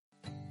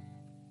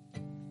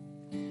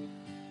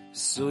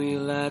So you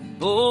like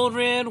bold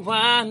red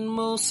wine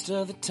most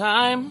of the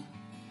time,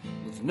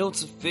 with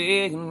notes of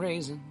fig and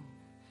raisin.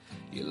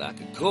 You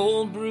like a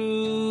cold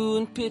brew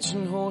and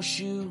pitching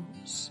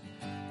horseshoes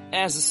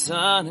as the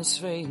sun is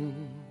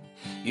fading.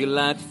 You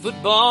like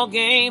football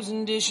games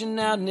and dishing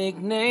out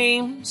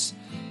nicknames,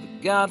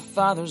 the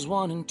Godfathers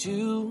 1 and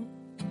 2.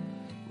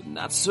 With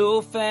Not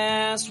So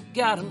Fast, we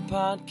got 'em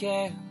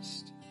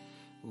podcast.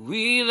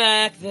 We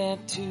like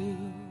that too.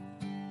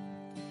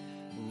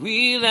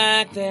 We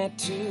like that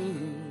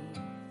too.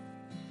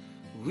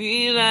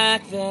 We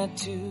like that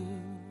too.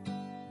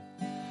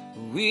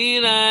 We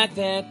like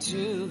that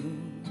too.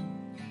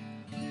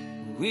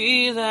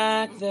 We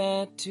like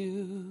that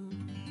too.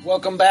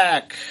 Welcome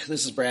back.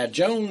 This is Brad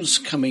Jones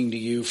coming to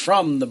you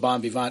from the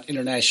Bon Vivant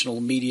International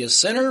Media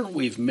Center.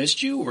 We've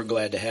missed you. We're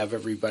glad to have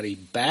everybody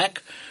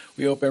back.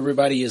 We hope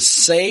everybody is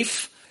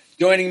safe.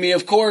 Joining me,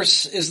 of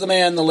course, is the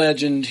man, the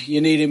legend. You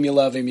need him, you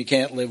love him, you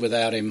can't live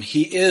without him.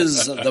 He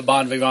is the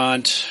Bon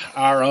Vivant,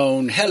 our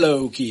own.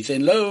 Hello, Keith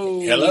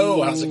Enlow.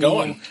 Hello, how's it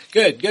going?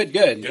 Good.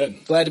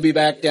 Glad to be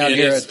back down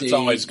here at the... It's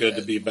always good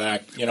to be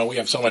back. You know, we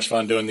have so much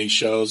fun doing these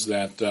shows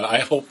that I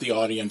hope the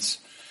audience,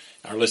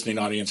 our listening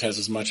audience, has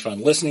as much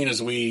fun listening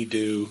as we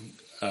do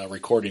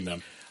recording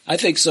them. I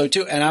think so,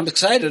 too. And I'm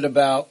excited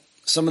about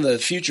some of the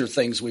future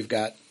things we've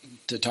got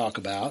to talk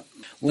about.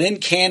 Lynn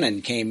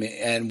Cannon came in,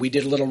 and we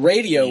did a little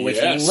radio with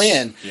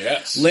Lynn.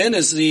 Yes. Lynn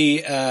is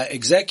the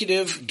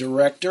executive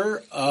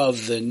director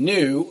of the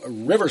new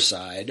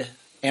Riverside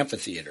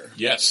Amphitheater.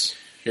 Yes,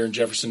 here in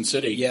Jefferson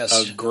City.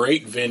 Yes. A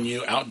great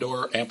venue,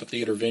 outdoor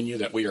amphitheater venue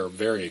that we are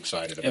very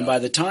excited about. And by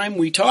the time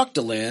we talk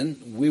to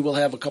Lynn, we will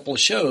have a couple of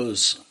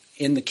shows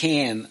in the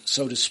can,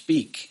 so to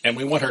speak. And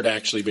we want her to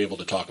actually be able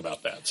to talk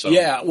about that. So.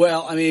 Yeah,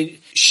 well, I mean,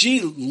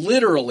 she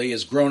literally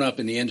has grown up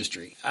in the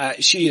industry.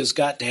 She has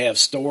got to have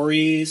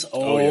stories.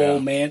 Oh yeah.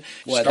 Man.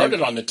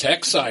 Started on the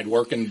tech side,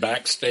 working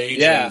backstage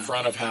in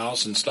front of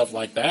house and stuff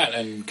like that,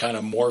 and kind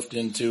of morphed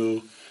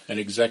into an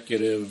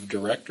executive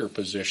director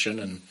position.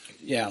 And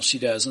yeah, she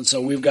does. And so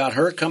we've got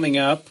her coming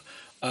up.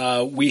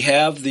 We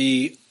have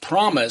the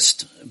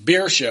promised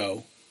beer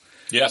show.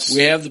 Yes.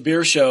 We have the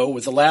beer show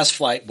with the Last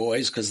Flight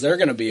Boys because they're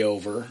going to be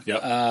over.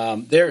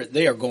 Yep.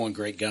 They are going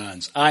great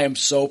guns. I am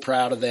so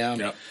proud of them.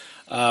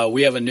 Yep.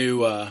 We have a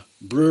new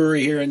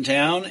brewery here in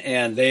town,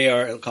 and they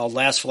are called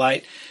Last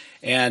Flight.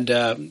 And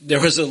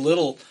there was a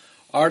little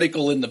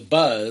article in the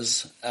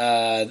Buzz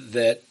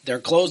that they're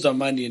closed on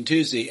Monday and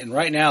Tuesday, and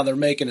right now they're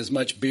making as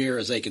much beer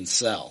as they can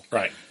sell.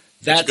 Right.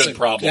 That's a good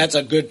problem. That's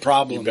a good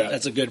problem.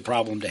 That's a good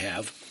problem to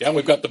have. Yeah,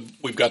 we've got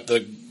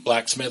the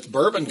Blacksmith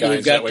Bourbon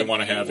guys that we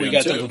want to have in, too. We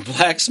got the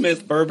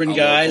Blacksmith Bourbon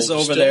guys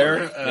over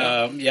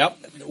there. Yep.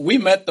 We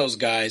met those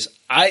guys.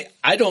 I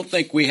don't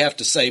think we have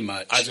to say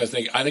much. I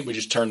think we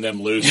just turn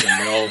them loose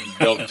and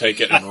they'll take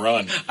it and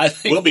run.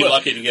 We'll be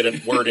lucky to get a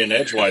word in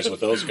edgewise with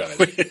those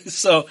guys.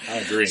 So I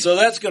agree. So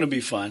that's going to be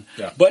fun.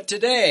 Yeah. But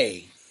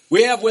today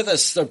we have with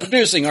us the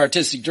producing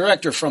artistic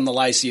director from the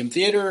Lyceum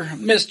Theater,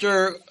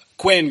 Mr.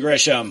 Quinn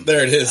Grisham.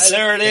 There it is.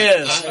 There it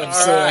is. I'm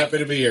so happy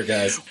to be here,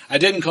 guys. I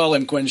didn't call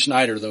him Quinn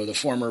Schneider, though, the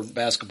former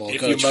basketball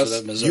coach for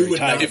the Missouri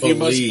Tigers. If you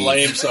must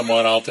blame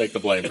someone, I'll take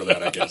the blame for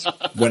that, I guess.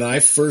 When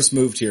I first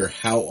moved here,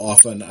 how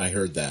often I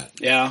heard that.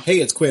 Yeah. Hey,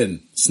 it's Quinn.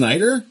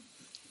 Snyder?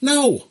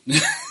 No.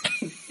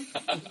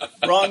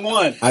 Wrong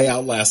one. I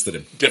outlasted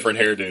him. Different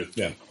hairdo.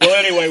 Yeah. Well,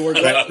 anyway, we're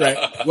glad.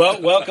 Right.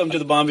 Well, welcome to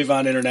the Bon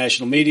Vivant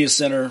International Media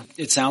Center.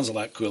 It sounds a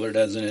lot cooler,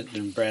 doesn't it,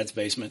 than Brad's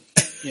basement?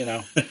 You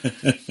know,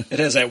 it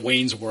has that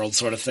Wayne's World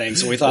sort of thing.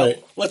 So we thought,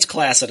 let's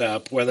class it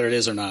up, whether it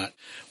is or not.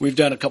 We've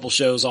done a couple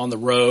shows on the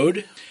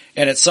road,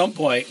 and at some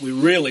point, we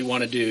really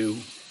want to do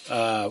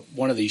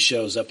one of these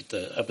shows up at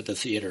the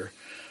theater.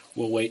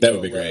 We'll wait. That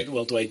would be great.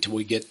 We'll wait till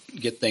we get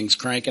things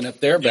cranking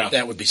up there, but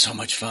that would be so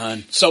much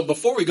fun. So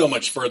before we go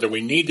much further, we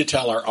need to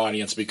tell our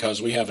audience,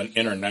 because we have an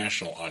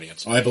international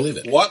audience. I believe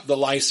it. What the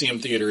Lyceum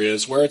Theater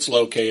is, where it's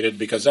located,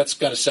 because that's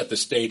going to set the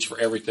stage for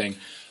everything.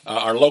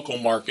 Our local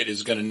market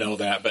is going to know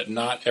that, but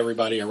not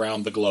everybody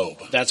around the globe.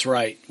 That's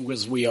right,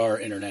 because we are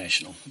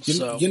international.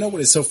 You know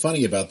what is so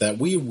funny about that?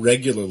 We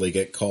regularly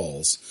get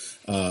calls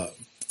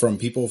from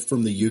people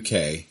from the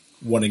UK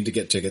wanting to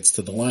get tickets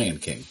to The Lion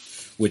King,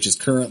 which is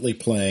currently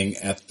playing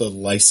at the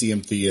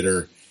Lyceum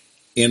Theater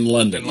in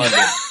London.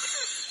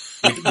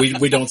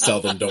 we don't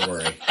sell them, don't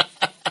worry.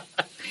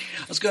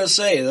 I was going to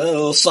say, a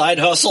little side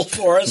hustle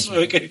for us.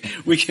 We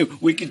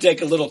could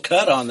take a little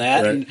cut on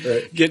that and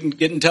get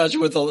in touch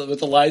with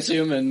the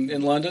Lyceum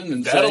in London.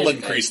 And that'll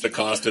increase the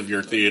cost of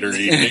your theater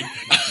evening.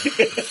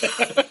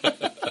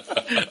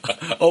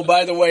 Oh,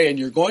 by the way, and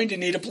you're going to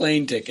need a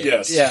plane ticket.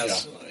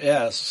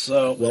 Yes.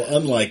 So, well,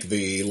 unlike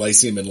the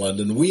Lyceum in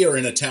London, we are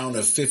in a town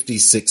of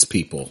 56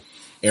 people,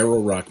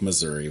 Arrow Rock,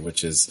 Missouri,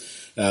 which is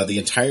the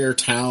entire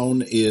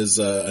town is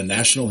a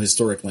National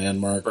Historic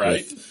Landmark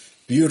with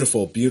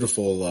beautiful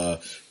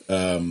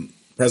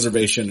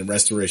preservation and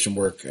restoration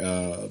work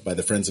by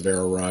the Friends of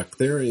Arrow Rock.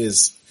 There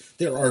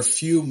are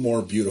few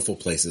more beautiful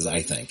places,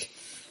 I think.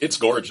 It's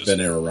gorgeous than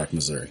Arrow Rock,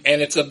 Missouri,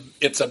 and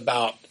it's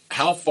about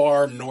how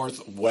far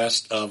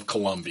northwest of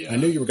Columbia? I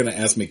knew you were going to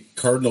ask me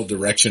cardinal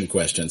direction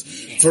questions.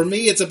 For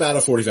me, it's about a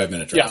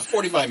 45-minute drive. Yeah,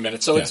 45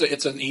 minutes. So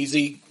it's an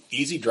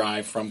easy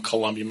drive from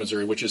Columbia,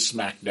 Missouri, which is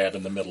smack dab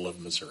in the middle of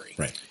Missouri.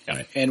 Right. Yeah.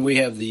 Right. And we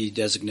have the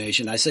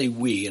designation. I say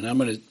we, and I'm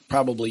going to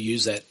probably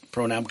use that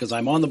pronoun because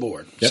I'm on the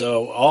board. Yep.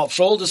 So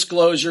full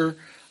disclosure,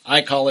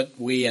 I call it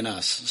we and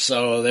us.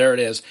 So there it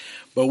is.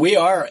 But we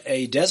are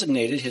a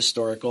designated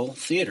historical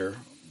theater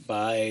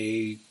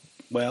by,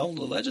 the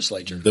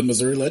legislature. The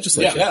Missouri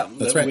legislature. Yeah,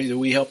 That's right.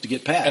 We help to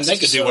get passed. And they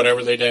could do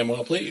whatever they damn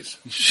well please.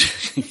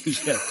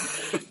 Yeah.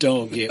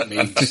 Don't get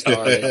me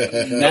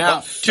started.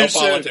 Now, too No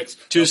soon. politics.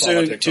 Too No soon.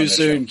 politics Too on this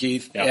soon, show.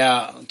 Keith. Yeah.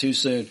 Yeah, too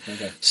soon.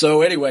 Okay.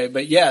 So anyway,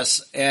 but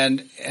yes,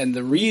 and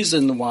the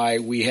reason why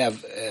we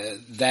have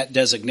that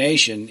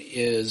designation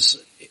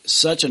is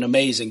such an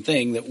amazing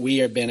thing that we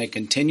have been a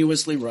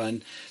continuously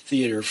run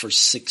theater for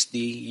 60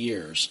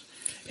 years.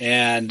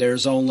 And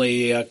there's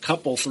only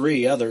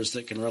three others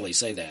that can really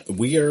say that.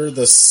 We are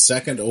the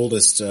second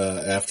oldest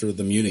after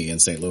the Muni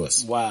in St.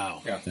 Louis.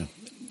 Wow. Yeah.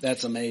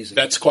 That's amazing.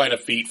 That's quite a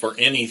feat for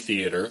any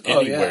theater,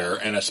 anywhere, Oh,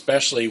 yeah. and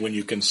especially when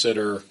you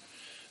consider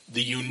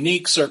the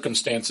unique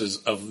circumstances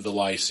of the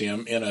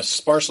Lyceum in a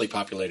sparsely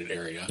populated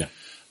area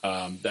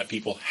that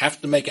people have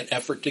to make an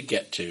effort to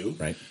get to.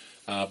 Right.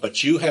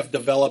 But you have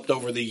developed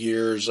over the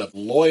years a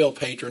loyal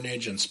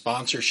patronage and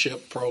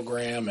sponsorship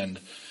program, and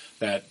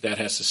that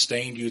has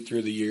sustained you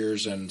through the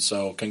years. And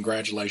so,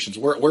 congratulations.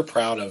 We're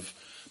proud of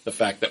the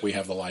fact that we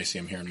have the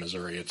Lyceum here in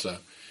Missouri.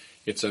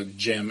 It's a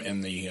gem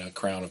in the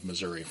crown of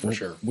Missouri for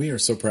sure. We are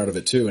so proud of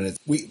it too, and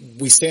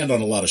we stand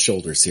on a lot of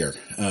shoulders here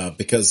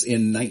because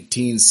in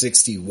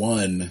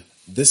 1961,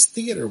 this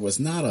theater was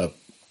not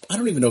I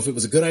don't even know if it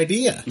was a good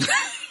idea.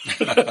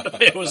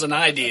 It was an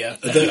idea.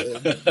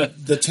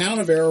 The town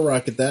of Arrow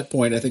Rock at that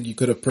point, I think you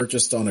could have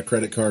purchased on a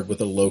credit card with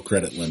a low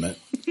credit limit.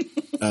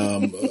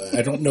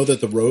 I don't know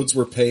that the roads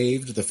were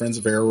paved. The Friends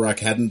of Arrow Rock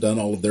hadn't done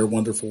all of their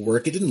wonderful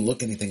work. It didn't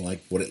look anything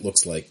like what it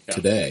looks like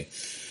today.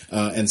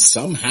 And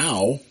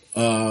somehow,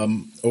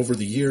 over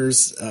the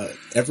years,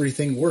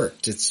 everything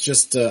worked. It's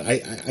just,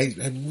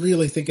 I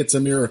really think it's a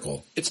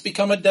miracle. It's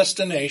become a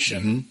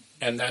destination.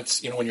 And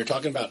that's, when you're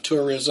talking about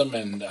tourism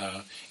and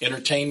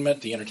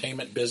entertainment, the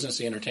entertainment business,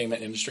 the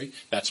entertainment industry,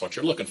 that's what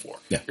you're looking for.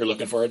 Yeah. You're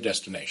looking for a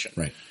destination.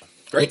 Right.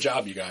 Great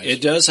job, you guys.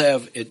 It does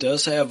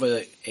have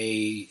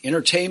a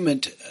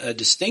entertainment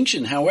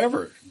distinction.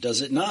 However,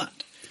 does it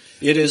not?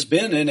 It has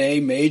been in a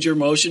major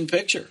motion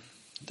picture,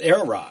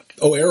 Arrow Rock.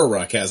 Oh, Arrow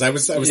Rock has. I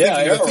was thinking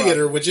Arrow of the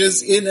theater, Rock. which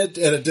is at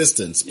a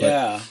distance.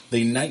 But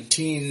the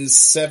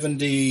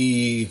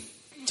 1970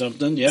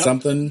 something, yeah,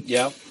 something.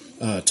 Yeah.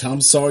 Tom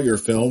Sawyer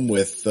film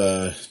with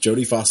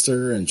Jodie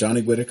Foster and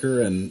Johnny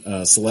Whitaker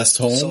and Celeste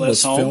Holm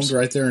was filmed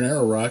right there in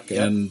Arrow Rock,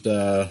 and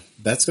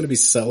that's going to be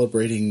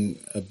celebrating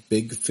a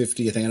big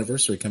 50th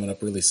anniversary coming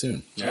up really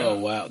soon. Yeah. Oh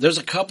wow! There's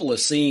a couple of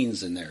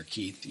scenes in there,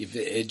 Keith.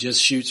 It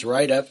just shoots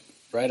right up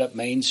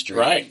Main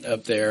Street,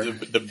 up there.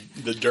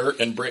 The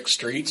dirt and brick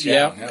streets.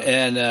 Yeah.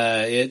 And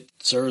it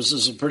serves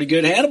as a pretty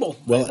good Hannibal.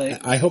 Well,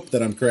 I hope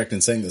that I'm correct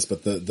in saying this,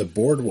 but the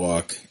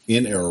boardwalk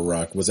in Arrow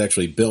Rock was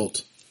actually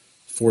built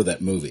for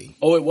that movie.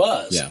 Oh, it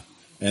was. Yeah,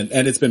 and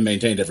it's been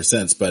maintained ever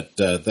since. But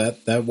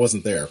that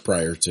wasn't there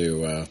prior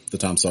to the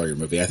Tom Sawyer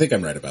movie. I think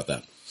I'm right about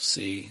that.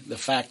 See the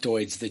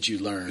factoids that you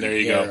learn. There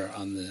you go.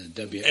 On the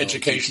WLTC,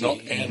 Educational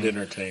and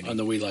entertaining. on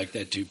the We Like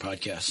That Too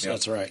podcast. Yep.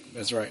 That's right.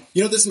 That's right.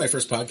 You know, this is my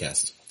first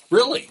podcast.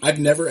 Really? I've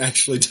never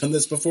actually done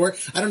this before.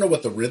 I don't know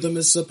what the rhythm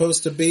is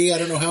supposed to be. I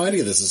don't know how any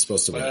of this is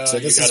supposed to work. So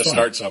You this got is to fun.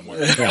 start somewhere.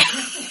 Yeah.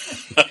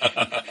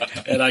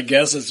 And I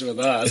guess it's with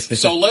us.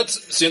 So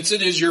since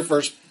it is your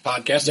first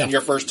podcast and your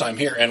first time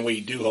here, and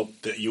we do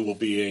hope that you will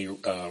be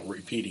a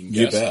repeating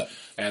You guest bet.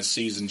 as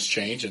seasons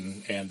change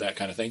and that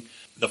kind of thing.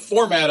 The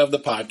format of the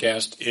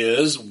podcast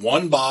is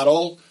one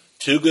bottle,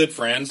 two good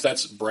friends.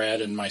 That's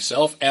Brad and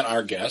myself and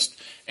our guest,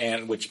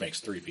 and which makes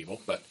three people.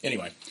 But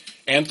anyway,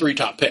 and three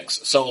top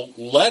picks. So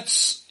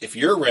if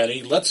you're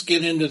ready, let's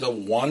get into the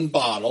one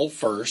bottle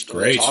first.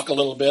 Great. We'll talk a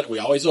little bit. We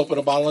always open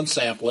a bottle and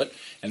sample it,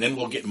 and then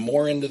we'll get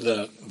more into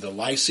the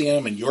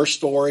Lyceum and your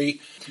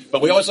story.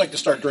 But we always like to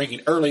start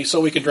drinking early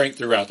so we can drink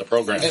throughout the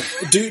program.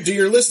 Do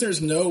your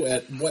listeners know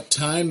at what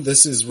time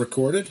this is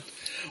recorded?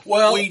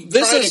 Well, We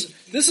this try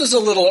is a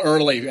little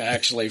early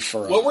actually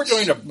for us. Well, we're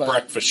doing a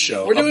breakfast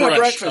show. We're doing a brunch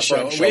breakfast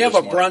show. We have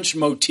this a morning. brunch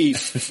motif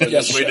for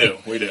Yes, this we show, do.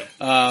 We do.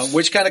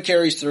 which kind of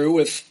carries through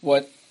with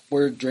what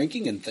we're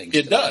drinking and things.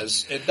 It today.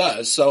 does. It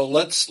does. So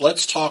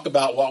let's talk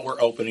about what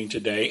we're opening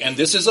today. And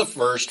this is a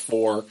first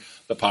for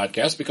the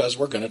podcast because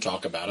we're going to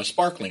talk about a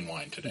sparkling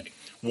wine today.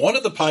 One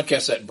of the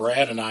podcasts that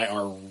Brad and I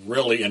are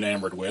really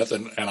enamored with,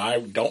 and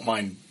I don't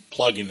mind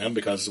plugging them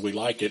because we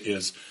like it,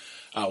 is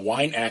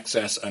Wine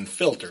Access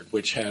Unfiltered,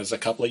 which has a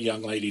couple of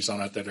young ladies on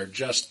it that are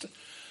just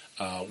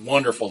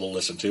wonderful to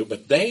listen to.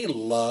 But they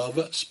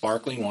love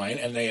sparkling wine,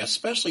 and they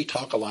especially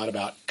talk a lot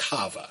about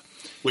cava,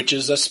 which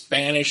is a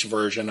Spanish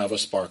version of a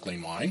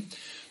sparkling wine.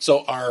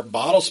 So our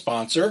bottle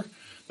sponsor,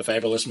 the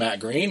fabulous Matt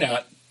Green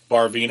at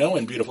Bar Vino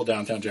in beautiful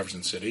downtown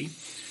Jefferson City,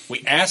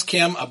 We asked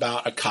him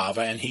about a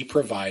cava, and he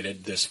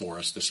provided this for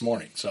us this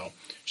morning. So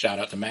shout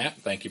out to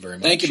Matt. Thank you very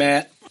much. Thank you,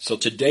 Matt. So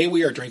today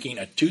we are drinking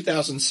a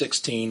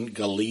 2016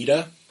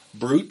 Galita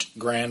Brut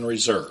Grand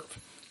Reserve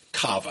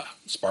cava,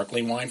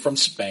 sparkling wine from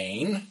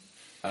Spain,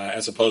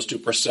 as opposed to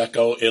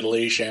Prosecco,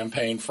 Italy,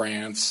 Champagne,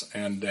 France,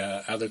 and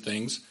other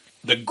things.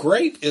 The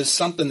grape is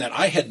something that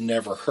I had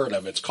never heard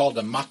of. It's called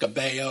the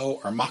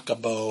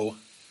Macabeo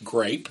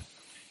grape.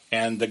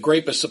 And the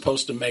grape is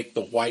supposed to make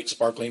the white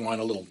sparkling wine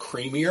a little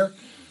creamier.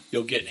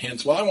 You'll get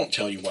hints. Well, I won't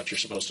tell you what you're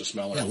supposed to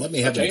smell. Yeah, let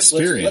me have an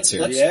experience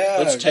here.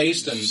 Let's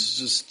taste and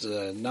just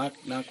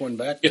knock one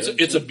back.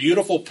 It's a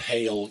beautiful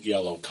pale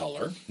yellow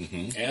color,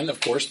 and of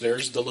course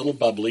there's the little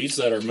bubblies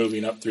that are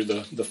moving up through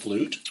the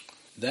flute.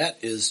 That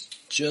is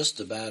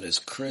just about as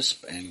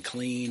crisp and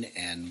clean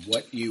and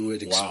what you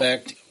would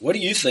expect. What do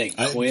you think,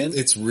 Quinn?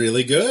 It's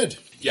really good.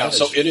 Yeah,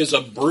 so it is a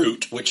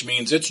brut, which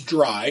means it's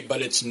dry,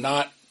 but it's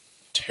not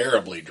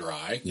terribly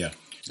dry. Yeah.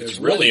 It's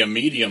really a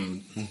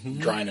medium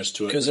dryness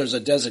to it. Because there's a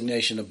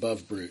designation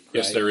above brut. Right?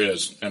 Yes, there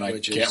is, and I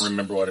can't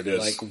remember what it is.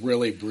 Like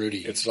really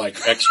brutty. It's like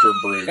extra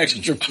brut.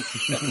 Extra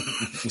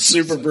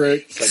super brut.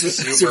 It's like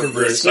super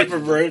brut. Super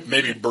brut.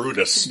 Maybe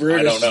Brutus.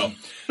 Brutus. I don't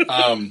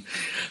know.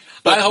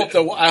 I hope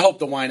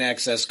the Wine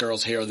Access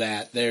girls hear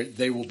that.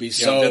 They will be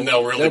then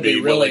they'll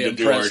be willing to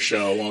do our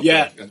show, won't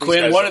they?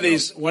 Quinn, one of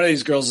these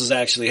girls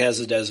has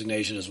a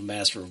designation as a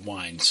Master of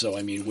Wine. So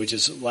I mean, which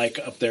is like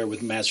up there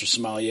with Master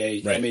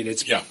Sommelier. Right. I mean,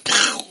 it's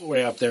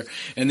way up there.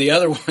 And the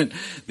other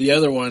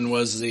one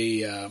was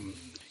the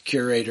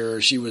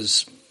curator. She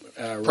was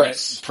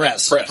Press.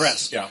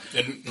 Yeah,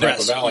 in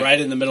Napa Valley. Right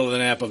in the middle of the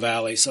Napa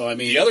Valley. So, I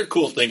mean... The other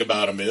cool thing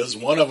about them is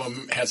one of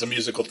them has a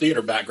musical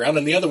theater background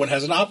and the other one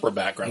has an opera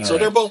background. So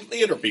they're both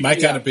theater people. My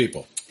kind of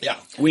people. Yeah.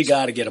 We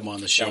got to get them on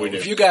the show. Yeah, we do.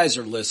 If you guys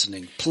are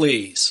listening,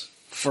 please,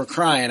 for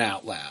crying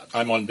out loud.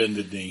 I'm on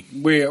bended knee.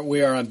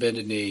 We are on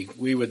bended knee.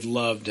 We would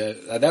love to...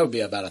 that would be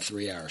about a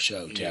 3-hour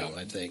show, too,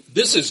 I think.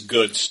 This is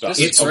good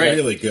stuff. It's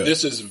really good.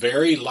 This is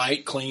very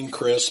light, clean,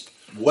 crisp.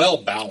 Well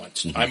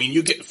balanced. I mean,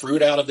 you get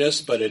fruit out of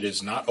this, but it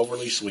is not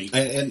overly sweet.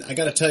 And I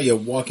got to tell you,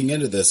 walking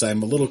into this,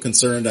 I'm a little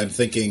concerned. I'm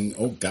thinking,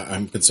 oh God,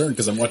 I'm concerned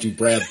because I'm watching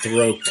Brad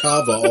throw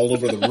cava all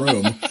over the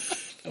room.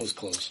 That was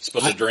close.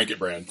 Supposed to drink it,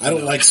 Brad. I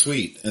don't like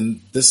sweet,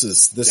 and this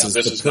is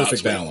the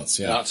perfect balance.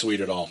 Yeah, not sweet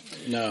at all.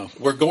 No,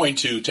 we're going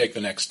to take the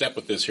next step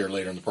with this here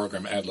later in the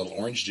program. Add a little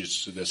orange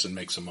juice to this and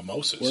make some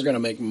mimosas. We're going to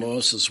make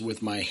mimosas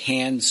with my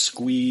hand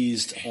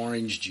squeezed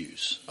orange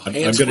juice. I'm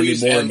going to need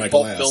more in my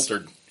glass.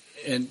 Filtered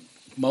and.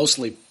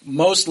 Mostly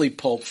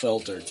pulp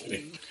filtered.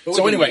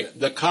 So anyway,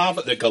 the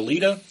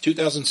Galita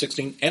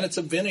 2016, and it's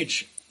a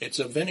vintage. It's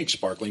a vintage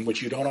sparkling,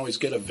 which you don't always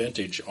get a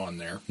vintage on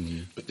there.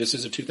 But this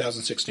is a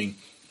 2016. A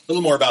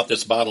little more about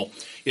this bottle.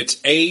 It's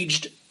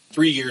aged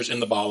 3 years in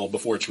the bottle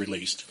before it's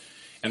released,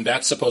 and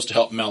that's supposed to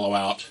help mellow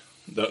out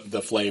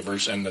the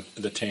flavors and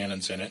the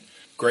tannins in it.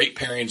 Great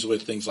pairings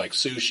with things like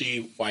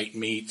sushi, white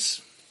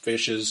meats,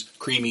 fishes,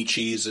 creamy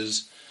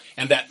cheeses.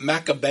 And that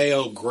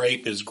Macabeo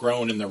grape is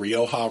grown in the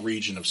Rioja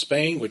region of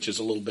Spain, which is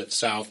a little bit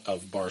south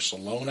of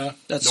Barcelona,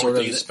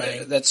 northeast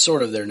Spain. That's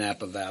sort of their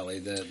Napa Valley.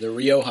 The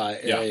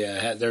Rioja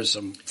area, there's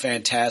some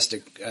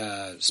fantastic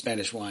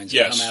Spanish wines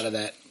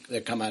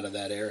that come out of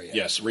that area.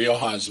 Yes,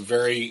 Rioja is a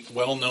very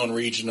well-known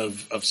region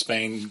of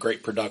Spain,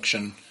 great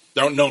production.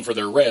 They're known for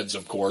their reds,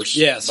 of course.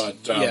 Yes,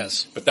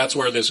 but that's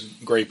where this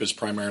grape is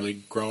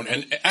primarily grown.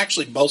 And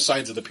actually, both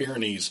sides of the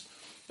Pyrenees,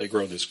 they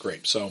grow this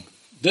grape. So...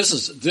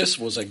 This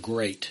was a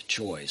great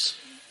choice.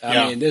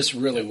 I mean, this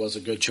really was a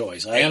good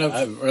choice.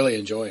 I really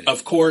enjoyed it.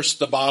 Of course,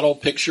 the bottle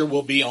picture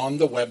will be on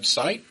the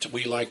website,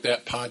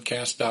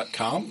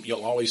 welikeThatpodcast.com.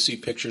 You'll always see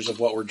pictures of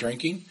what we're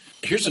drinking.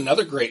 Here's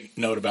another great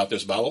note about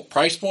this bottle.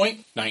 Price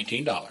point,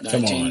 $19.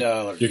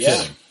 $19. You're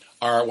kidding.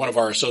 One of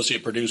our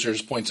associate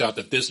producers points out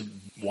that this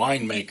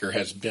winemaker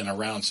has been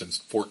around since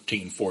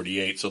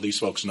 1448, so these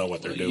folks know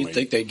what they're doing. You'd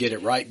think they'd get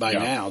it right by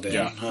now, then.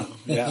 Yeah. Huh?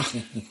 Yeah.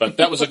 But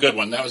that was a good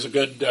one. That was a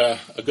good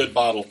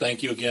bottle.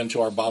 Thank you again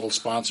to our bottle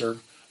sponsor,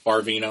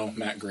 Bar Vino,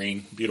 Matt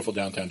Green, beautiful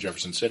downtown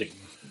Jefferson City.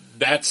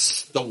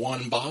 That's the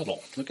one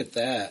bottle. Look at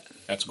that.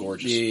 That's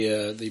gorgeous.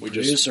 The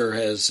producer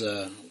has...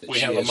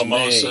 we have a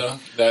mimosa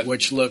that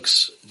which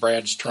looks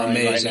Brad's trying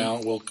amazing.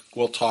 right now.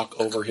 We'll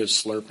talk over his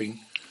slurping.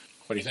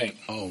 What do you think?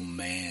 Oh,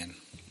 man.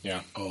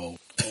 Yeah. Oh.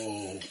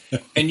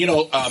 And,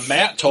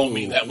 Matt told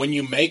me that when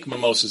you make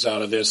mimosas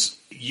out of this,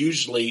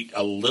 usually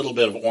a little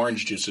bit of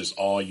orange juice is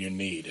all you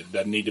need. It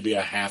doesn't need to be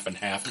a half and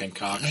half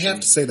concoction. I have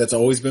to say that's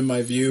always been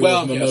my view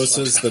of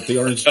mimosas, that the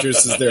orange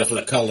juice is there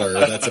for color.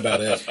 That's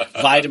about it.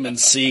 Vitamin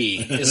C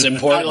is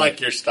important. I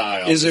like your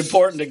style. Is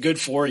important and good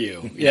for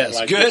you. Yes,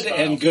 like good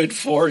and good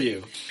for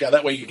you. Yeah,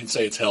 that way you can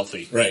say it's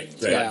healthy. Right.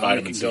 Yeah,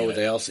 we can go with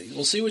healthy.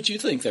 We'll see what you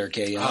think there,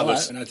 Kay. I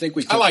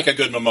like a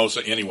good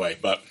mimosa anyway,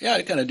 but yeah,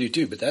 I kind of do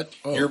too. But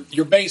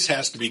your base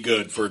has to be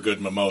good for a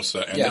good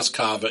mimosa, and this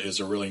cava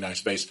is a really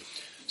nice base.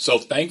 So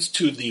thanks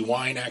to the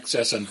Wine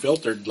Access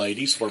Unfiltered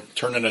ladies for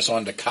turning us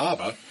on to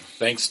cava.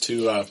 Thanks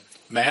to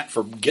Matt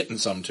for getting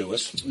some to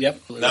us. Yep.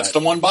 That's the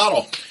one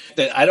bottle.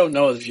 that I don't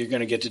know if you're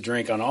going to get to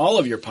drink on all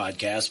of your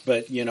podcasts,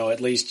 but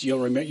at least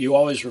you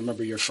always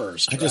remember your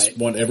first. I just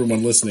want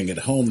everyone listening at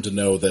home to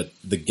know that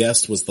the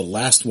guest was the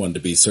last one to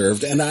be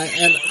served, and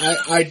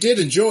I did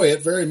enjoy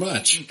it very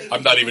much.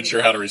 I'm not even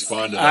sure how to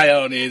respond to that. I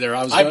don't either.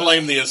 I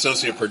blame the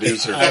associate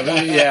producer.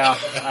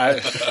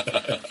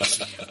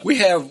 We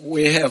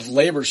have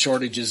labor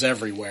shortages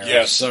everywhere.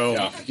 Yes,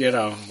 so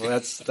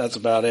that's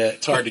about it.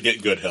 It's hard to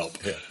get good help.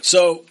 Yeah.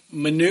 So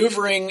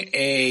maneuvering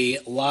a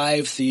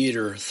live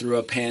theater through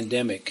a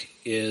pandemic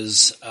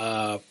is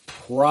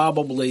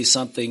probably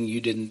something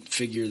you didn't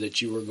figure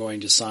that you were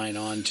going to sign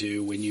on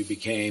to when you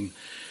became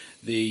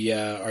the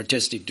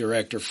artistic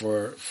director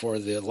for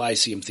the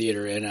Lyceum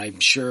Theater, and I'm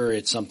sure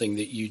it's something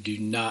that you do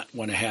not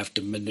want to have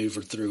to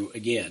maneuver through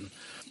again.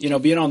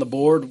 Being on the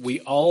board, we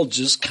all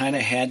just kind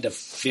of had to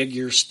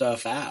figure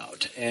stuff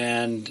out,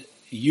 and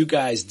you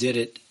guys did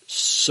it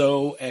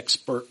so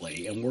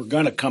expertly, and we're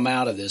going to come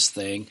out of this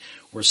thing.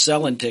 We're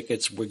selling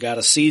tickets. We got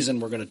a season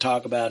we're going to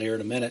talk about here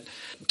in a minute.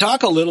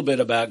 Talk a little bit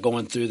about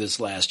going through this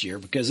last year,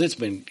 because it's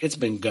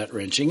been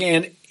gut-wrenching,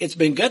 and it's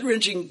been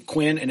gut-wrenching,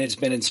 Quinn, and it's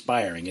been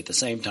inspiring at the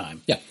same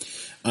time. Yeah.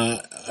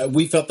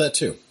 We felt that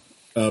too,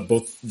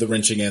 both the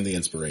wrenching and the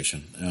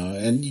inspiration.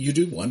 And you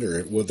do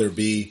wonder, will there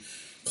be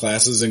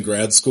classes in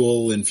grad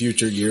school in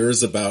future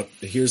years about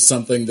here's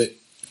something that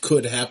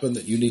could happen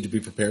that you need to be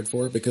prepared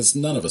for? Because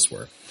none of us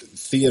were.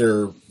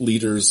 Theater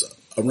leaders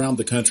around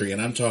the country,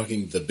 and I'm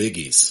talking the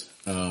biggies,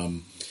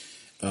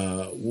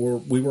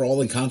 we were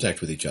all in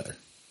contact with each other.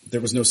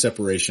 There was no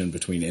separation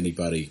between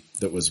anybody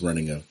that was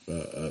running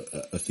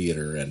a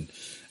theater, and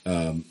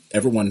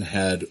everyone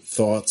had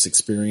thoughts,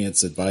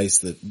 experience, advice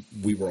that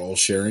we were all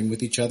sharing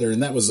with each other,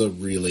 and that was a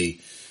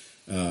really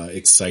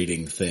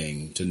exciting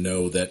thing to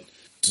know that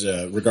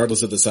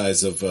regardless of the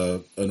size of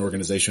an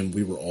organization,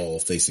 we were all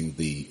facing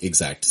the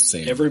exact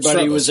same Everybody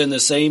struggles. was in the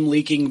same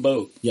leaking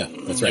boat. Yeah,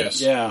 that's right.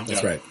 Yes. Yeah.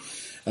 That's right.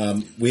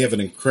 We have an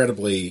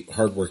incredibly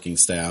hardworking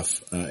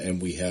staff,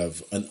 and we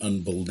have an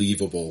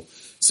unbelievable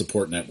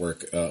support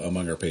network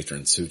among our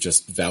patrons who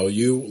just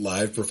value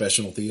live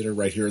professional theater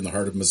right here in the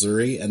heart of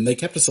Missouri, and they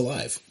kept us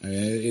alive. I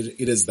mean,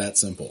 it is that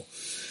simple.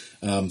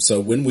 So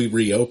when we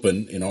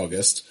reopen in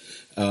August,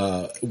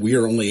 we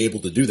are only able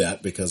to do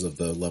that because of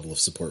the level of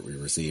support we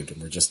received,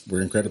 and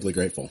we're incredibly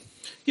grateful.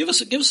 Give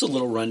us a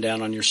little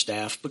rundown on your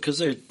staff,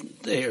 because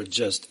they are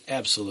just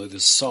absolutely the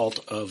salt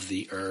of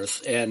the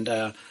earth, and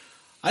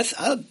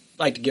I'd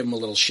like to give them a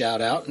little shout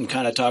out and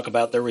kind of talk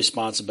about their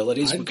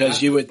responsibilities,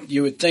 because you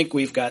would think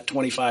we've got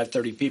 25,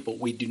 30 people.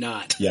 We do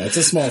not. Yeah, it's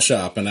a small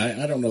shop, and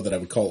I don't know that I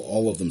would call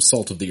all of them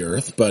salt of the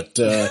earth, but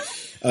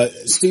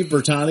Steve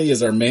Bertani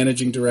is our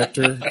managing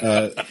director.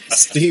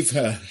 Steve,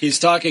 he's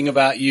talking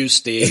about you,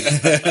 Steve.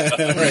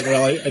 Right.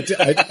 Well,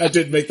 I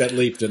did make that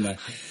leap, didn't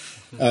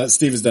I?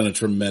 Steve has done a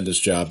tremendous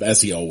job,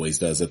 as he always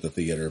does at the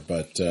theater,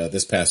 but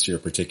this past year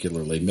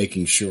particularly,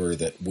 making sure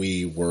that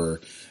we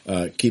were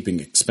keeping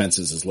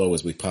expenses as low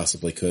as we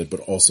possibly could,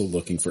 but also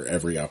looking for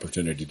every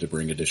opportunity to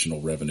bring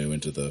additional revenue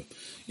into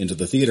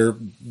the theater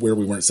where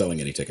we weren't selling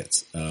any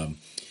tickets.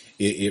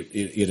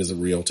 It is a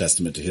real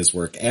testament to his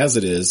work, as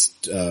it is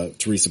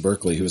Teresa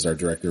Berkeley, who is our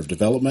director of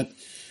development.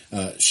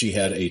 She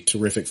had a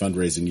terrific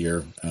fundraising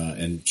year,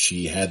 and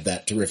she had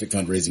that terrific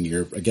fundraising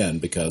year again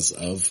because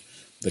of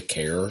the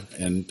care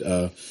and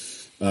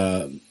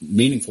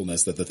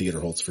meaningfulness that the theater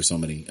holds for so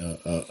many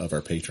of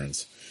our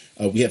patrons.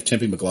 We have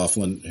Tempe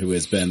McLaughlin, who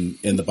has been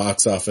in the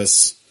box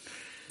office.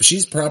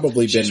 She's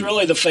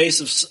really the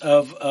face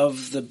of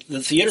the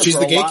theater. She's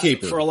the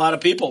gatekeeper for a lot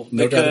of people,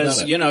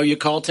 because you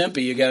call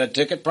Tempe, you got a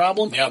ticket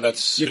problem. Yeah,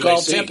 that's you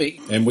call Tempe,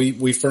 and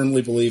we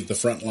firmly believe the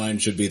front line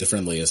should be the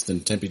friendliest,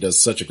 and Tempe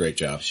does such a great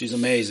job. She's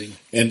amazing,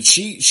 and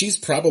she's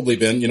probably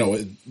been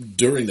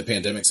during the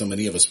pandemic. So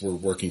many of us were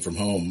working from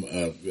home.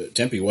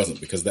 Tempe wasn't,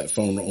 because that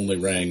phone only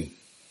rang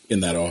in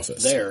that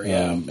office there,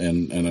 yeah.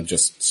 And I'm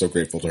just so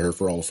grateful to her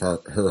for all of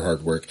her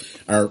hard work.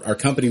 Our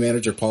company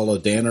manager, Paula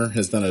Danner,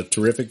 has done a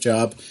terrific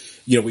job.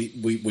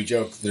 We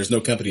joke, there's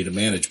no company to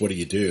manage. What do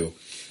you do?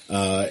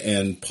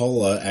 And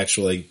Paula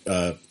actually,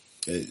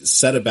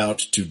 set about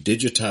to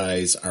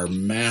digitize our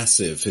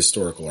massive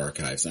historical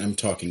archives. I'm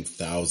talking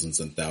thousands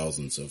and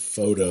thousands of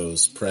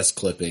photos, press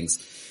clippings.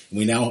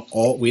 We now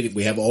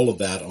we have all of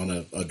that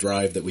on a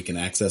drive that we can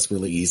access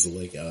really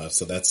easily.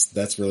 So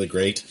that's really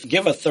great.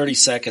 Give a 30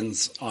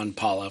 seconds on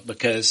Paula,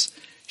 because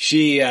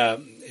she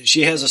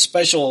has a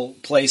special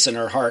place in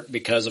her heart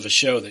because of a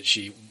show that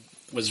she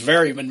was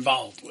very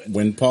involved with.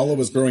 When Paula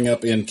was growing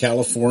up in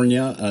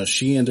California,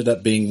 she ended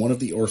up being one of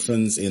the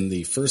orphans in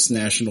the first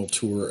national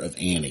tour of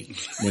Annie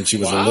when she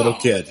was a little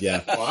kid.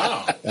 Yeah.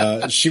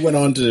 Wow. She went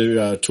on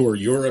to tour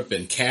Europe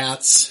in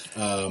Cats.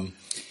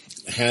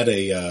 Had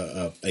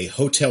a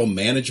hotel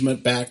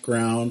management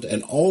background,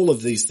 and all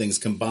of these things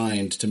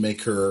combined to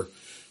make her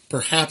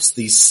perhaps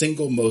the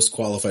single most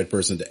qualified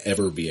person to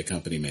ever be a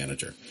company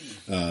manager.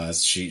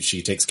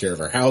 She takes care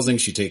of our housing.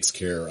 She takes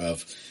care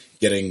of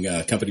getting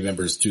company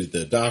members to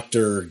the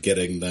doctor,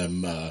 getting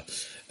them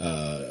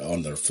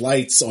on their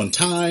flights on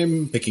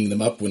time, picking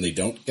them up when they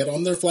don't get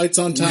on their flights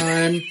on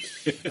time.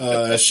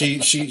 She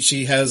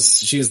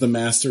is the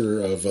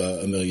master of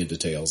a million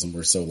details, and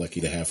we're so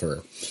lucky to have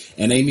her.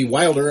 And Amy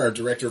Wilder, our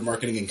director of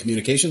marketing and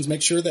communications,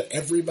 makes sure that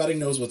everybody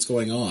knows what's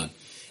going on.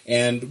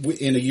 And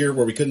in a year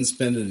where we couldn't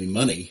spend any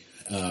money,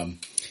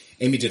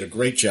 Amy did a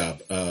great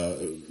job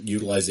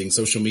utilizing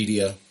social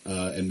media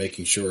and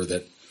making sure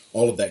that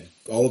all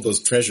of those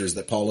treasures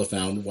that Paula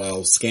found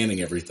while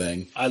scanning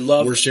everything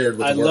were shared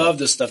with the world. I love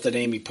the stuff that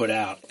Amy put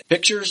out.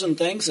 Pictures and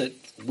things that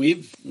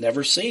we've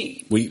never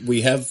seen. We've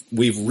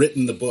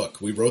written the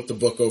book. We wrote the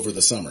book over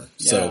the summer.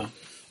 Yeah. So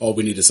all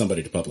we need is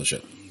somebody to publish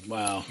it.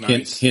 Wow.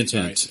 Nice. Hint.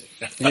 Nice.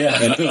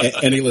 Yeah.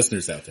 Any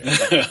listeners out there?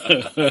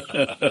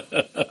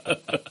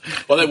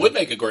 Well, that would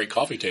make a great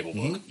coffee table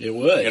book. It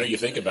would. You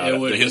think about it.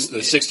 The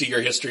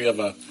 60-year history of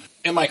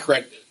am I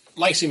correct?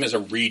 Lyceum is a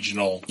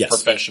regional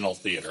professional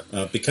theater.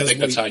 Because I think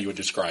that's how you would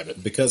describe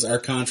it. Because our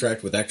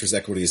contract with Actors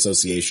Equity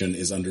Association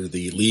is under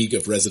the League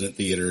of Resident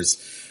Theaters,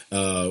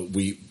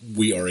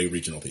 we are a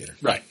regional theater.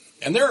 Right.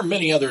 And there are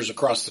many others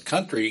across the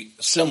country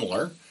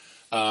similar.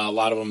 A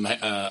lot of them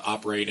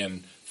operate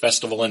in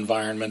festival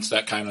environments,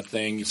 that kind of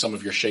thing. Some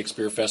of your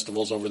Shakespeare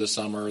festivals over the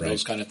summer,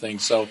 those kind of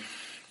things. So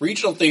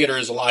regional theater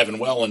is alive and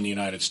well in the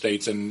United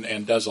States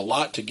and does a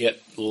lot to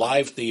get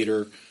live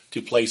theater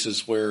to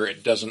places where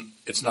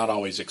it's not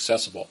always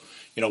accessible.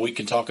 We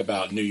can talk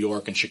about New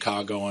York and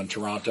Chicago and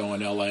Toronto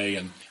and LA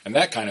and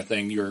that kind of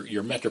thing,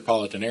 your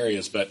metropolitan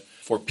areas. But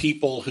for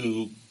people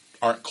who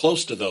aren't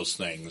close to those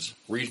things,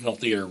 regional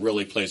theater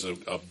really plays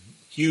a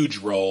huge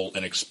role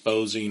in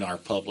exposing our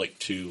public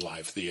to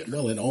live theater.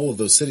 Well, in all of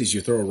those cities,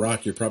 you throw a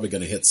rock, you're probably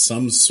going to hit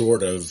some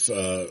sort of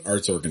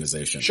arts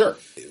organization. Sure.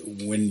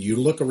 When you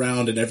look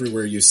around and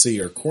everywhere you see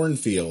are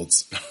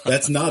cornfields,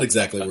 that's not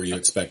exactly where you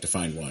expect to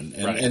find one.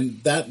 And,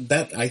 and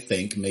that, I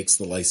think, makes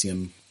the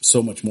Lyceum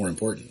so much more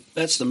important.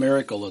 That's the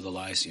miracle of the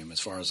Lyceum,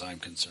 as far as I'm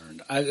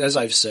concerned. As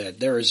I've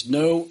said, there is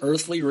no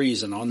earthly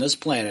reason on this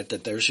planet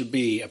that there should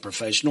be a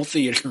professional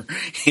theater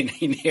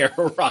in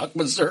Arrow Rock,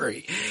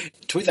 Missouri.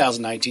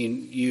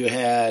 2019, you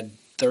had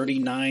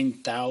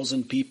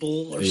 39,000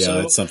 people or so.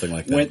 Yeah, it's something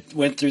like that.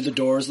 Went through the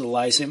doors of the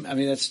Lyceum. I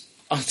mean, it's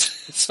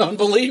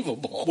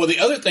unbelievable. Well, the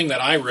other thing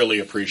that I really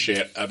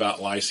appreciate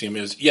about Lyceum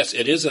is, yes,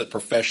 it is a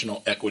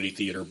professional equity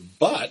theater,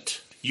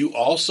 but you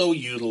also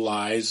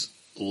utilize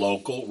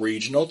local,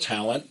 regional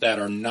talent that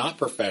are not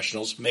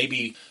professionals,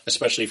 maybe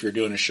especially if you're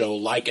doing a show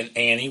like an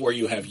Annie where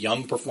you have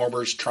young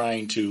performers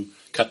trying to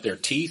cut their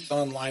teeth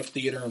on live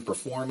theater and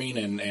performing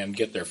and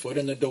get their foot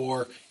in the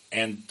door.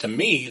 And to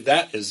me,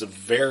 that is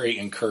very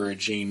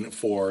encouraging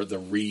for the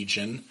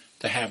region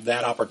to have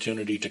that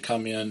opportunity to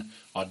come in,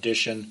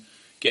 audition,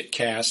 get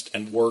cast,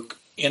 and work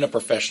in a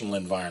professional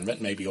environment,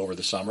 maybe over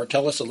the summer.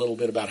 Tell us a little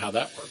bit about how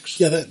that works.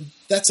 Yeah,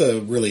 that's a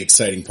really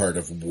exciting part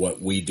of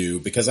what we do,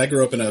 because I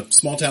grew up in a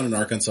small town in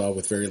Arkansas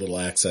with very little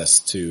access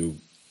to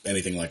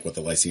anything like what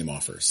the Lyceum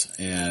offers.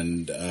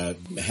 And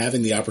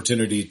having the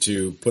opportunity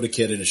to put a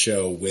kid in a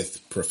show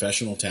with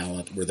professional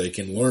talent where they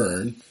can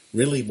learn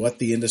really what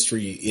the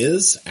industry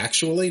is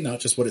actually, not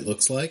just what it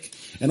looks like,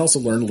 and also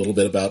learn a little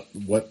bit about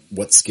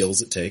what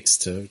skills it takes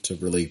to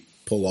really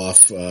pull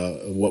off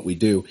what we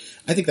do.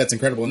 I think that's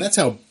incredible. And that's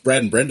how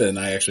Brad and Brenda and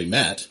I actually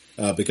met,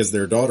 because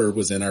their daughter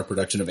was in our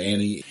production of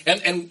Annie.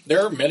 And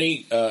there are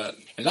many,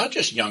 not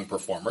just young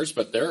performers,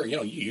 but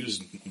you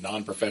use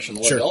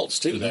non-professional adults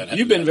too. Mm-hmm.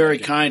 You've been very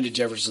kind to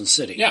Jefferson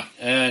City. Yeah.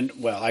 And,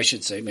 well, I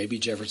should say maybe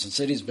Jefferson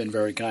City's been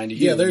very kind to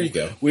you. Yeah, there you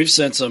go. We've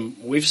sent some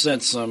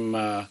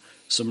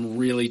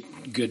really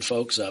good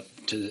folks up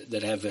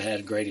that have had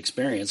a great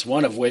experience.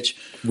 One of which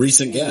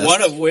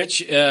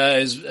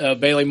is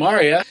Bailey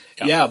Maria.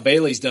 Yeah,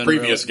 Bailey's done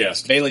previous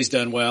guest. Bailey's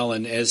done well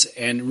and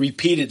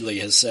repeatedly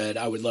has said,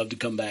 I would love to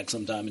come back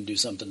sometime and do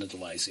something at the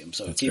Lyceum.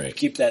 So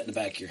keep that in the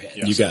back of your head.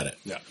 Yes. You got it.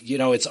 Yeah.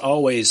 It's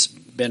always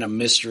been a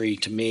mystery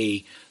to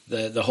me,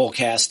 the whole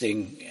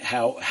casting,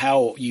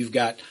 how you've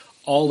got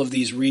all of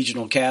these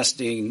regional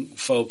casting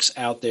folks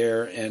out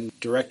there and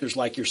directors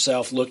like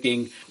yourself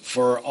looking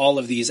for all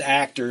of these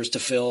actors to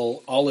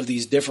fill all of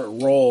these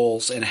different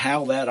roles, and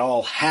how that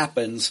all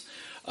happens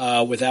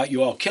without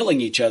you all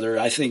killing each other,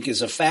 I think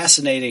is a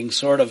fascinating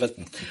sort of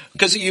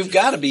because you've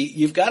got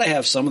to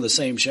have some of the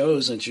same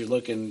shows that you're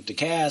looking to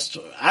cast.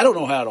 I don't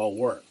know how it all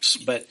works,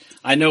 but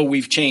I know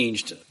we've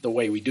changed the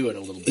way we do it a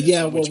little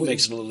bit, which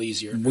makes it a little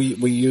easier.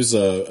 We use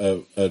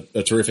a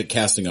terrific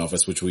casting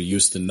office, which we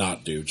used to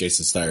not do.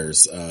 Jason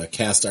Steyer's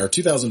cast our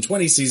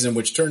 2020 season,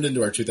 which turned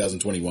into our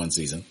 2021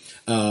 season.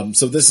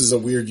 So this is a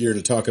weird year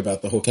to talk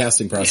about the whole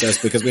casting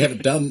process because we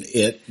haven't done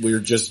it. We're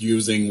just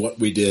using what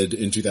we did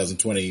in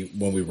 2020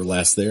 when we were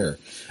last there.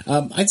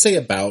 I'd say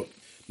about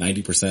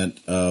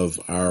 90% of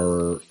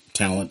our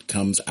talent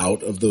comes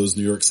out of those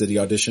New York City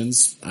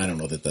auditions. I don't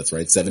know that that's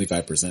right.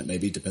 75%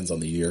 maybe, depends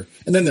on the year.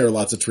 And then there are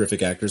lots of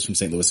terrific actors from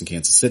St. Louis and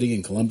Kansas City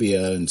and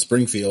Columbia and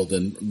Springfield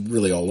and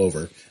really all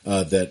over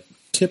that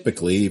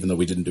typically, even though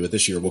we didn't do it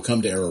this year, will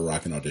come to Arrow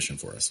Rock and audition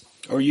for us.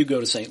 Or you go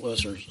to St.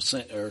 Louis or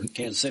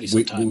Kansas City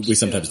We sometimes.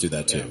 sometimes do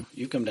that too. Yeah.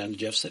 You come down to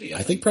Jeff City.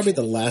 I think probably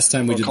the last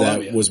time we did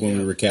Columbia. that was when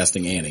we were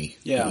casting Annie.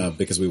 Yeah.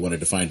 Because we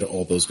wanted to find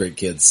all those great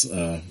kids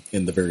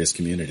in the various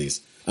communities.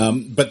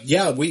 But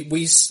yeah,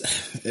 we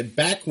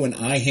back when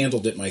I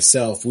handled it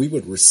myself, we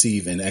would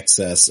receive in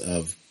excess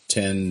of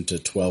 10 to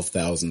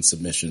 12,000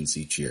 submissions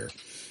each year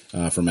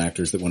from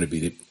actors that want to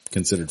be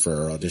considered for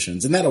our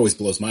auditions, and that always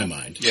blows my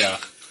mind. Yeah.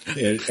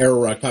 Arrow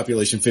Rock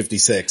population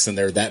 56, and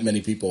there are that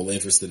many people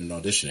interested in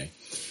auditioning.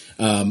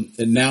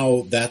 And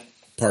now that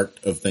part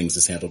of things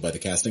is handled by the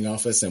casting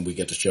office, and we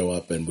get to show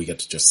up and we get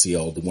to just see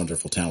all the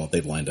wonderful talent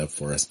they've lined up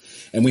for us.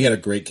 And we had a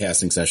great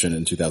casting session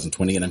in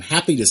 2020, and I'm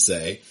happy to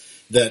say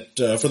that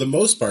for the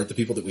most part, the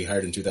people that we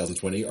hired in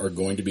 2020 are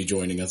going to be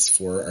joining us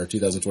for our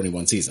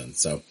 2021 season.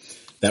 So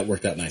that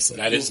worked out nicely.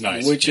 That is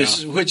nice. Which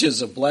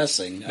is a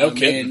blessing. No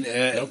kidding.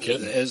 No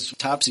kidding. As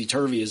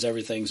topsy-turvy as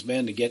everything's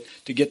been, to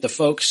get the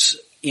folks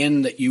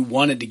in that you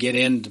wanted to get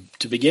in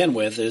to begin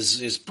with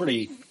is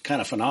pretty kind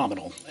of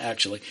phenomenal,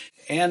 actually.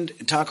 And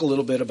talk a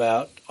little bit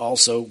about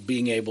also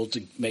being able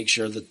to make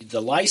sure that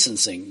the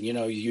licensing,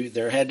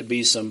 there had to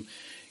be some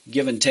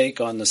give and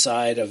take on the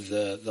side of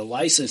the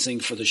licensing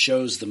for the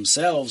shows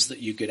themselves, that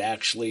you could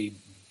actually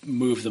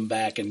move them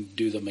back and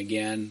do them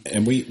again.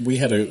 And we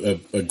had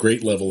a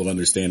great level of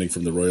understanding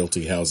from the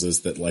royalty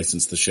houses that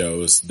licensed the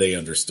shows. They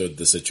understood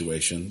the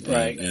situation.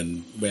 Right.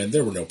 And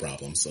there were no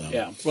problems.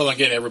 Yeah. Well,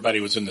 again, everybody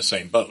was in the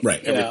same boat.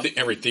 Right.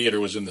 Every theater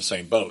was in the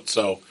same boat.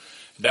 So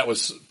that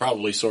was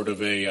probably sort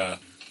of a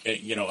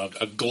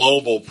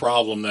global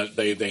problem that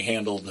they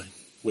handled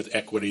with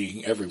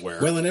equity everywhere.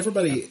 Well, and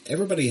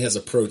everybody has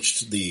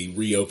approached the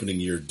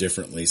reopening year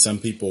differently. Some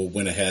people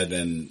went ahead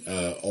and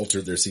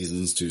altered their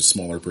seasons to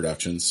smaller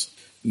productions,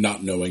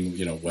 not knowing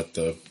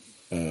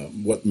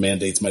what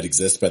mandates might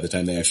exist by the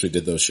time they actually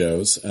did those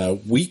shows.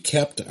 We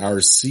kept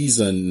our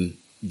season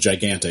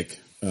gigantic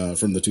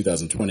from the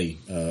 2020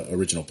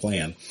 original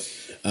plan.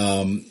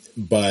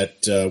 But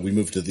we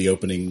moved to the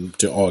opening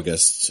to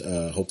August,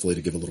 hopefully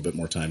to give a little bit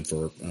more time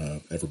for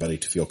everybody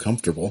to feel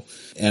comfortable.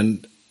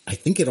 And I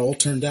think it all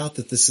turned out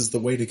that this is the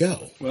way to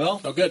go. Well,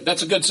 good.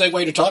 That's a good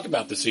segue to talk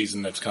about the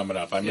season that's coming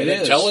up. I mean, It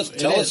is. tell us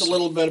It is. a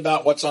little bit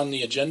about what's on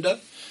the agenda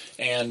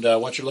and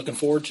what you're looking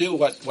forward to,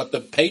 what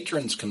the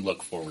patrons can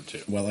look forward to.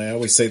 Well, I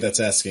always say that's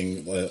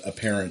asking a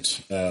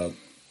parent to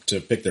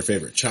pick their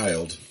favorite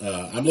child.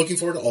 I'm looking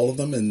forward to all of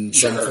them in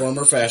some form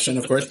or fashion,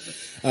 of course.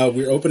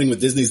 We're opening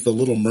with Disney's The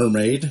Little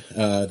Mermaid.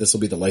 This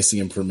will be the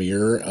Lyceum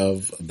premiere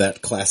of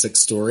that classic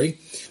story.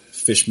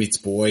 Fish meets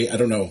boy. I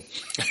don't know.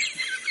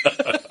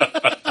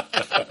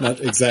 Not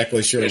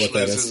exactly sure Fish what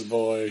that loses is.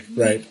 boy.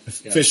 Right.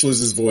 Yeah. Fish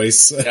loses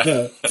voice.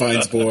 Yeah.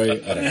 Finds boy.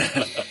 I don't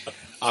know.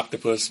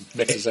 Octopus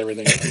mixes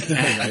everything.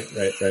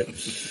 Right.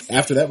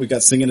 After that, we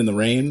got Singing in the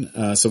Rain.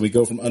 So we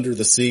go from Under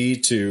the Sea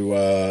to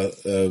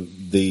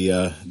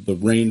the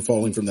rain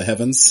falling from the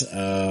heavens.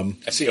 I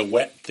see a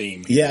wet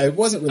theme. Yeah, it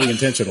wasn't really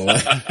intentional.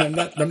 I'm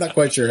not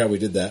quite sure how we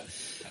did that.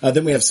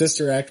 Then we have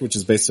Sister Act, which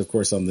is based, of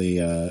course, on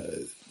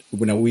the.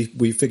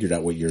 We figured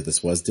out what year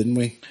this was, didn't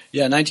we?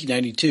 yeah,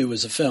 1992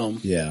 was a film.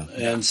 Yeah.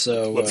 And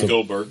so Whoopi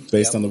Goldberg.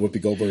 Based on the Whoopi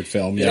Goldberg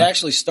film. it Yeah.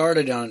 actually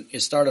started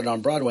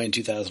on Broadway in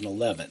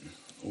 2011.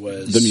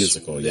 Was The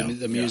musical, yeah.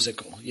 The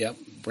musical, yep.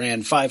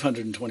 Ran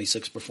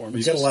 526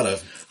 performances. You got a lot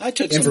of I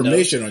took some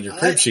information notes. on your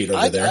crib sheet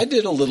over there. I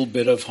did a little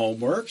bit of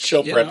homework.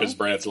 Show you prep know. is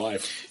Brad's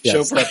life. Yes.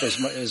 Show prep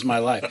is my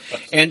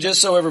life. And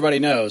just so everybody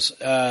knows,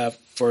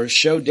 for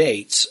show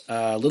dates,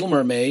 Little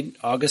Mermaid,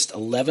 August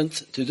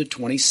 11th through the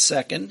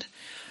 22nd.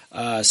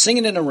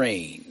 Singing in the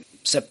Rain,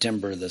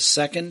 September the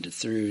 2nd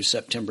through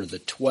September the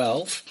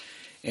 12th.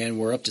 And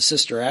we're up to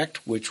Sister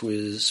Act, which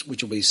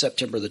will be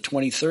September the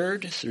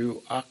 23rd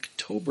through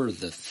October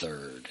the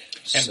 3rd.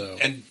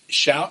 And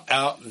shout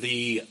out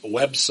the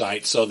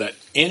website so that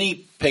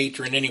any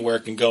patron anywhere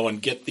can go and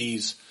get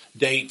these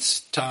dates,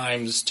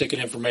 times, ticket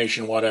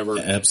information, whatever.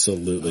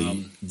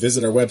 Absolutely.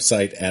 Visit our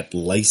website at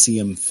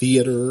Lyceum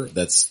Theater.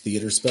 That's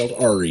theater spelled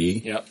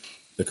R-E. Yep.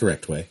 The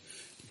correct way.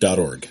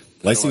 .org.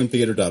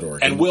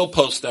 LyceumTheater.org. And we'll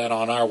post that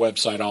on our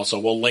website also.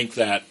 We'll link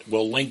that.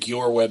 We'll link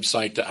your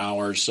website to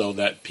ours so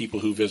that people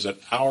who visit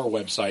our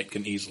website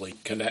can easily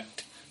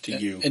connect to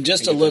you. And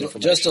just a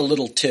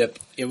little tip.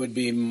 It would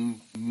be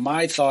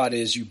my thought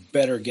is you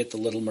better get the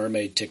Little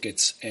Mermaid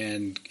tickets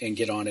and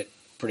get on it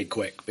pretty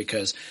quick,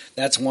 because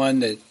that's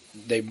one that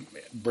they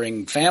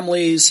bring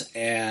families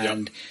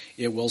and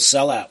it will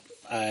sell out.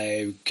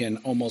 I can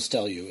almost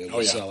tell you it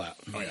will sell out.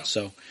 Oh, yeah.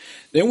 So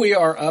then we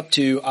are up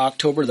to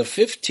October the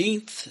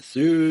 15th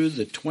through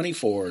the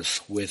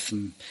 24th with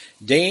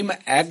Dame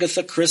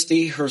Agatha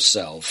Christie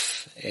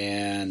herself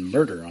and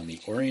Murder on the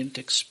Orient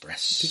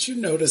Express. Did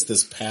you notice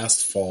this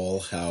past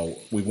fall how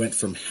we went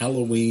from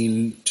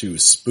Halloween to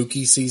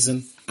spooky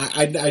season?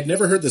 I'd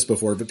never heard this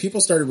before, but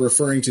people started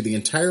referring to the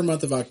entire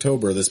month of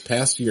October this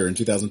past year in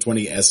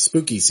 2020 as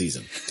spooky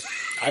season.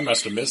 I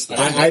must have missed that.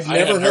 I'd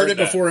never heard it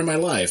that. before in my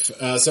life.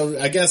 So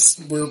I guess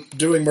we're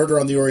doing Murder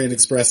on the Orient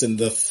Express in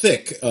the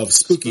thick of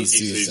spooky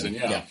season.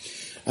 Yeah.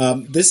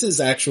 This is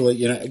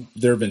actually,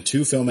 there have been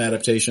 2 film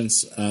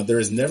adaptations. There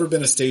has never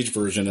been a stage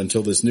version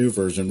until this new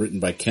version written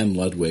by Ken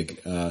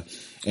Ludwig.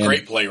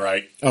 Great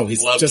playwright. Oh,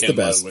 he's Love just Ken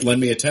the best. Ludwig.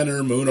 Lend Me a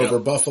Tenor, Moon Over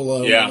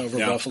Buffalo. Yeah, Over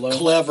Buffalo.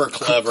 Clever.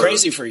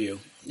 Crazy for You.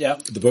 Yeah.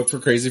 The book for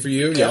Crazy for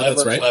You. Yeah,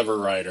 that's right. Clever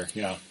writer.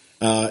 Yeah.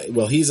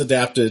 Well, he's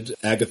adapted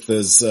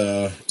Agatha's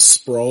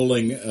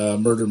sprawling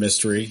murder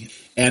mystery,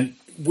 and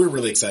we're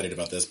really excited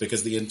about this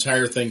because the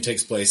entire thing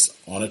takes place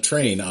on a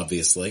train,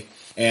 obviously.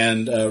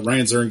 And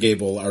Ryan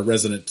Zerngable, our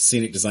resident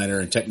scenic designer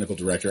and technical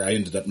director, I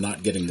ended up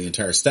not getting the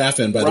entire staff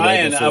in, by the way.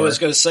 Ryan, before. I was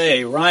going to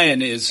say,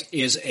 Ryan is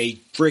a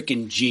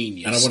freaking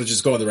genius. And I want to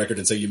just go on the record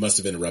and say you must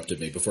have interrupted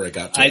me before I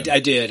got to him. I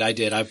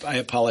did. I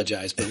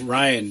apologize. But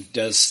Ryan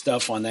does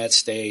stuff on that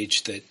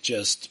stage that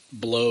just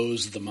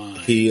blows the mind.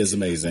 He is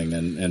amazing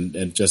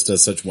and just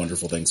does such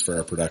wonderful things for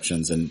our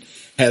productions and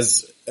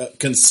has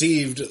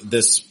conceived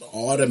this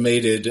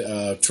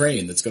automated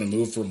train that's going to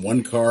move from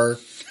one car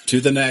to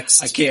the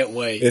next. I can't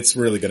wait. It's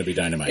really going to be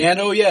dynamite. And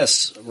oh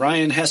yes,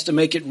 Ryan has to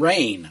make it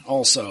rain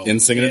also. In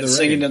Singing in the Rain.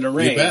 Singing in the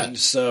Rain. You bet.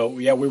 So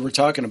yeah, we were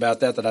talking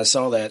about that I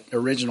saw that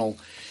original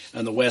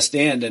on the West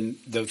End, and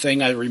the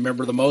thing I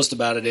remember the most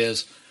about it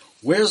is,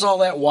 where's all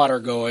that water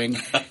going,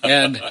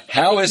 and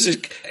how is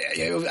it?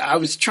 I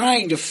was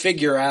trying to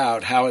figure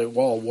out how it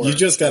all works. You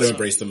just got to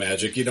embrace the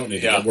magic. You don't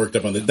need to get worked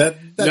up on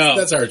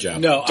that's our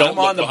job. No, Don't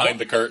look behind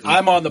the curtain.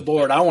 I'm on the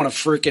board. I want to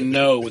freaking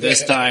know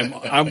this time.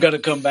 I'm going to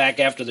come back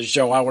after the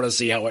show. I want to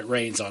see how it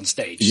rains on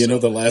stage. You know,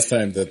 the last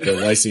time that the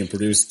Lyceum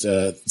produced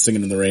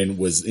Singing in the Rain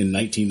was in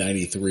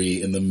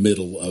 1993 in the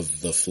middle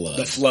of the flood.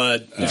 The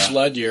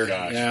flood year.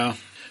 Gosh. Yeah.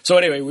 So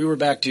anyway, we were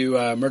back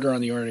to Murder on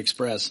the Orient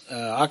Express,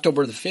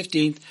 October the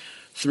 15th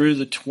through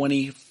the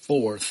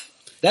 24th.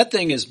 That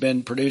thing has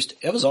been produced.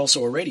 It was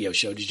also a radio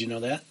show. Did you know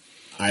that?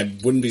 I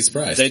wouldn't be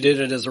surprised. They did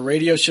it as a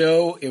radio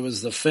show. It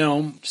was the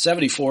film,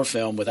 74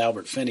 film with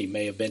Albert Finney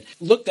may have been.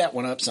 Look that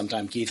one up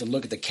sometime, Keith, and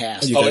look at the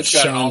cast. You got It's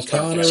got an Sean all-star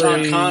Connery. cast.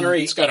 Sean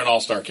Connery. It's got an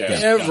all-star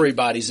cast.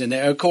 Everybody's in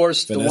there. Of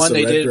course, Vanessa the one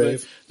they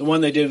Redgrave.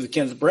 did with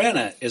Kenneth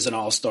Branagh is an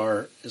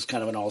all-star, is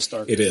kind of an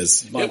all-star. It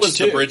is. bunch, It was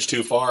too. The Bridge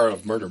Too Far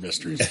of murder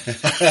mysteries.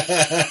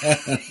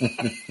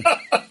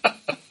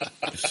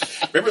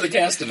 Remember the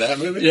cast in that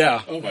movie?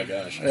 Yeah. Oh my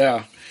gosh.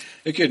 Yeah.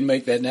 It couldn't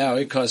make that now.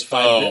 It cost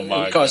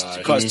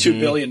gosh. cost $2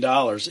 billion.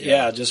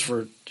 Yeah, just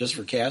for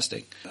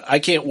casting. I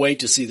can't wait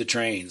to see the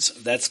trains.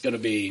 That's going to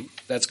be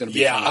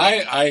Yeah, fun.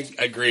 I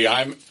agree.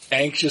 I'm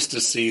anxious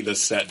to see the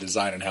set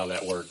design and how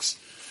that works.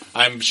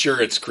 I'm sure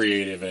it's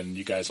creative, and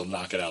you guys will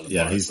knock it out of the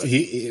park.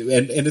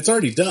 And it's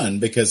already done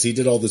because he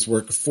did all this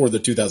work for the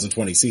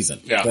 2020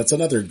 season. Yeah. That's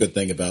another good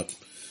thing about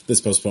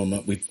this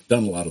postponement. We've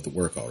done a lot of the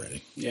work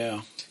already.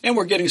 Yeah. And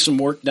we're getting some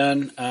work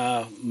done,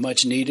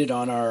 much needed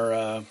on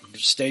our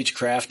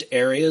stagecraft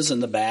areas in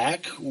the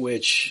back,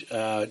 which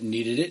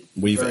needed it.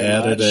 We've very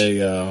added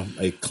much.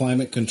 a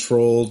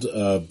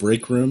climate-controlled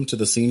break room to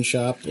the scene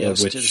shop,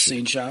 Yes, which to the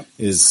scene shop.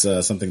 is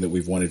something that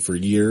we've wanted for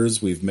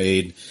years. We've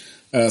made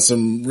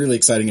some really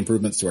exciting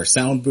improvements to our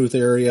sound booth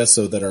area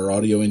so that our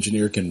audio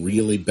engineer can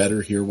really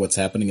better hear what's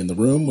happening in the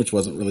room, which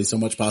wasn't really so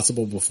much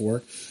possible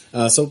before.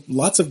 So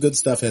lots of good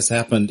stuff has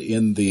happened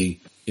in the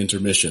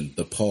intermission,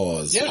 the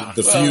pause,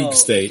 the fugue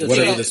state,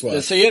 whatever this was.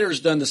 The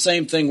theater's done the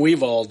same thing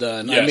we've all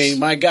done. Yes. I mean,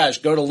 my gosh,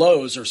 go to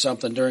Lowe's or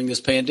something during this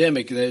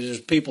pandemic.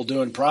 There's people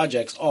doing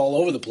projects all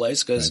over the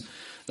place because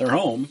they're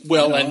home.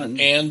 Well,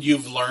 and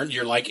you've learned,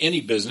 you're like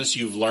any business,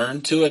 you've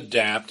learned to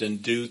adapt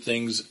and do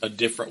things a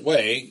different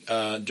way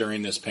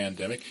during this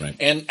pandemic. Right.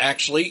 And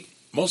actually,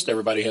 most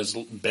everybody has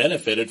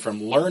benefited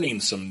from learning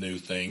some new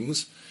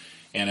things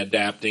and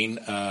adapting.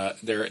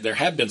 There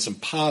have been some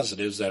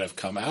positives that have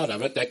come out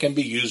of it that can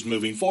be used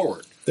moving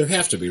forward. There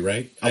have to be,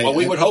 right? Well,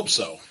 we would hope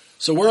so.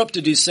 So we're up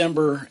to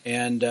December,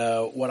 and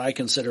what I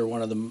consider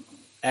one of the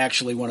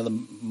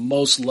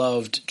most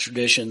loved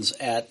traditions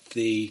at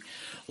the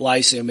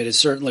Lyceum. It has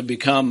certainly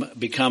become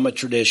a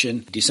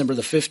tradition. December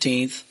the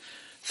 15th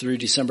through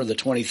December the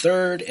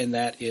 23rd, and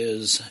that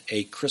is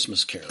A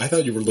Christmas Carol. I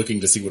thought you were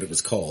looking to see what it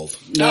was called.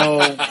 No,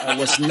 I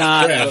was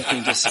not Yeah.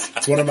 looking to see.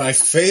 It's one of my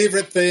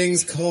favorite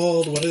things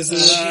called, what is it?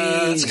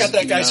 It's got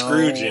that guy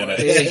Scrooge in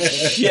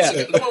it. Yeah.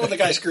 The one with the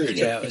guy Scrooge.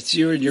 Yeah, it's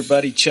you and your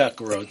buddy Chuck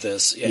wrote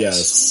this.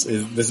 Yes.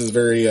 This is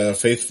very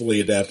faithfully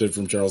adapted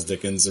from Charles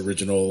Dickens'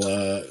 original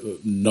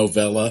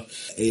novella.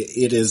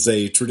 It is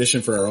a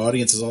tradition for our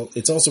audience.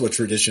 It's also a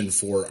tradition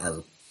for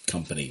our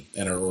company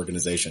and our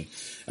organization.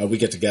 We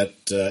get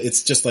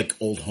it's just like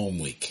Old Home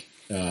Week.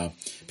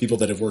 People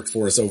that have worked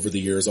for us over the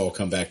years all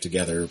come back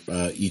together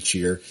each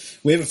year.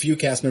 We have a few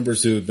cast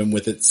members who have been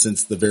with it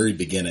since the very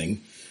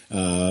beginning.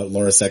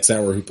 Laura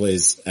Sexauer, who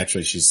plays,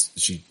 actually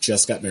she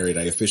just got married.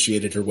 I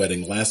officiated her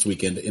wedding last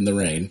weekend in the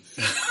rain.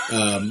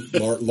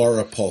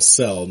 Laura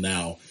Paulsell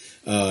now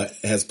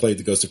has played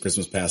the Ghost of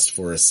Christmas Past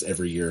for us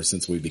every year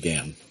since we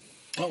began.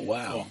 Oh,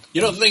 wow.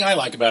 You know, the thing I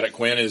like about it,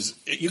 Quinn, is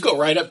you go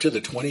right up to the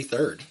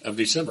 23rd of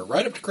December,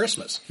 right up to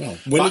Christmas. Well,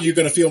 when are you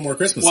going to feel more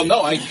Christmassy? Well,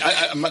 no, I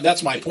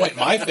that's my point.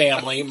 My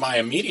family, my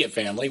immediate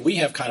family, we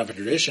have kind of a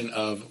tradition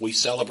of we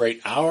celebrate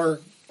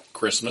our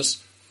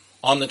Christmas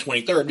on the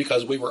 23rd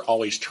because we were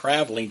always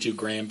traveling to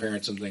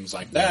grandparents and things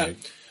like that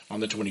Right. on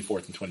the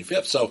 24th and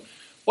 25th. So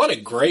what a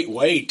great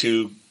way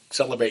to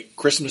celebrate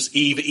Christmas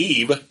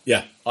Eve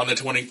Yeah. on the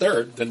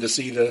 23rd than to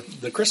see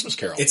the Christmas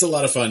Carol. It's a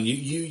lot of fun.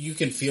 You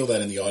can feel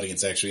that in the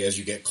audience, actually, as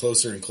you get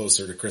closer and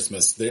closer to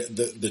Christmas.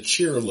 The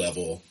cheer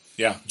level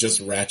yeah. just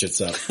ratchets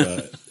up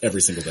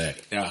every single day.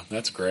 Yeah,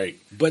 that's great.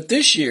 But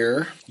this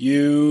year,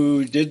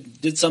 you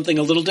did something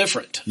a little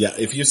different. Yeah,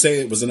 if you say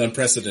it was an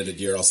unprecedented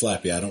year, I'll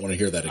slap you. I don't want to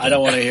hear that again. I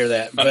don't want to hear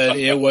that, but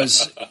it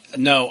was,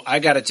 no, I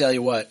got to tell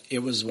you what, it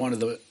was one of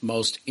the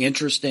most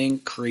interesting,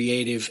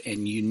 creative,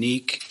 and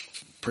unique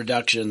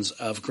productions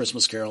of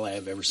Christmas Carol I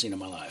have ever seen in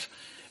my life.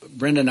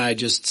 Brenda and I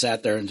just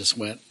sat there and just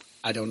went,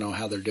 I don't know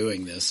how they're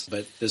doing this,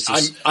 but this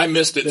is, I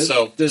missed it,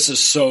 this is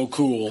so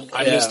cool.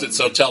 I missed it,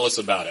 so tell us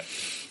about it.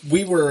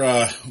 We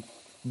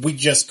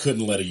just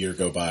couldn't let a year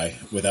go by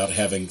without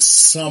having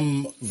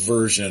some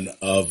version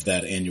of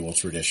that annual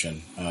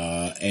tradition.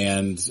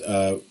 And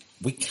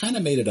we kind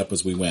of made it up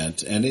as we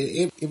went. And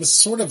it was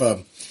sort of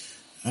a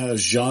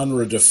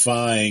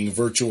genre-defying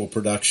virtual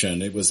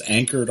production. It was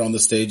anchored on the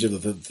stage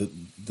of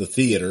the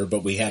theater,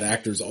 but we had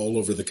actors all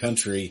over the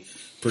country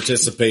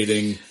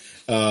participating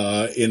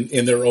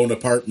in their own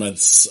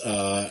apartments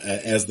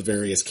as the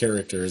various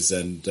characters.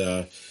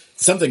 And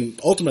something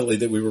ultimately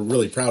that we were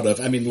really proud of.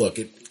 I mean, look,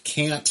 it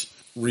can't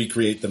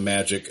recreate the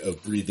magic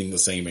of breathing the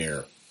same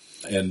air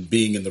and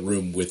being in the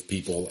room with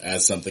people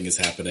as something is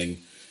happening,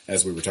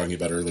 as we were talking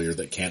about earlier,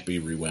 that can't be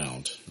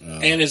rewound.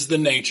 And is the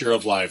nature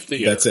of live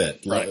theater. That's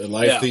it. Right.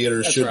 Live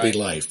theater should right. be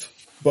life.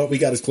 But we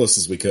got as close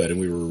as we could, and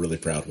we were really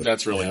proud with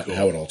That's really cool.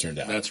 how it all turned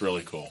out. That's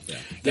really cool. Yeah.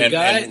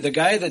 The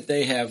guy that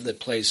they have that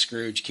plays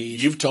Scrooge,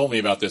 Keith. You've told me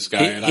about this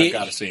guy, and I've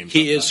got to see him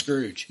He sometime. is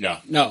Scrooge. Yeah.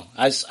 No,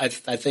 I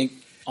think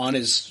on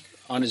his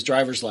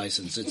driver's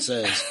license it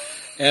says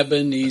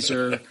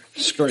Ebenezer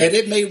Scrooge. And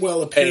it may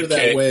well appear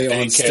that way on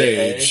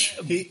AKA. stage.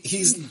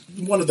 He's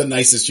one of the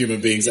nicest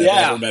human beings I've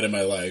Yeah. ever met in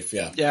my life.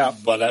 Yeah. Yeah.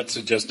 But that's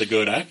just a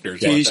good actor.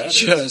 is what He's that is.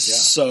 just Yeah.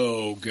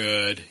 so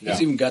good. Yeah.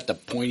 He's even got the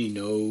pointy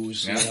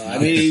nose. you Yeah. know. I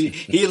mean,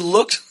 he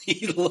looks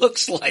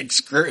like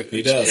Scrooge.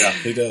 He does. Yeah.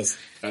 He does.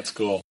 That's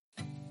cool.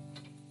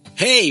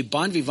 Hey,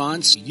 Bon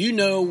Vivants, you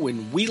know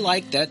when We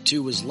Like That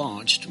Too was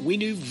launched, we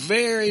knew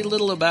very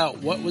little about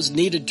what was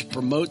needed to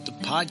promote the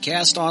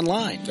podcast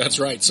online. That's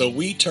right. So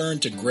we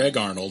turned to Greg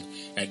Arnold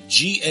at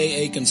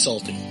GAA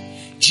Consulting.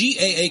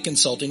 GAA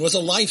Consulting was a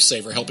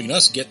lifesaver helping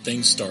us get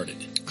things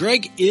started.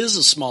 Greg is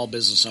a small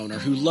business owner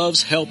who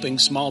loves helping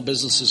small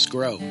businesses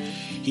grow.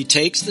 He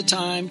takes the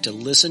time to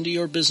listen to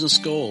your business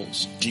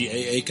goals.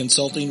 GAA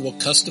Consulting will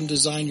custom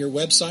design your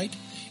website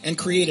and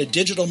create a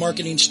digital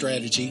marketing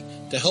strategy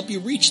to help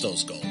you reach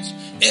those goals.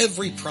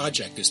 Every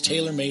project is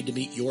tailor-made to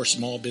meet your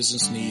small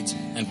business needs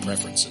and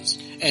preferences.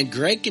 And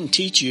Greg can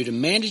teach you to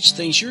manage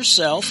things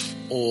yourself,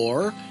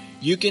 or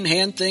you can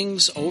hand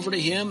things over to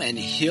him and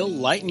he'll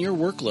lighten your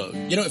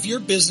workload. You know, if your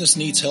business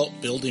needs help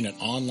building an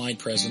online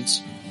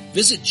presence,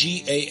 visit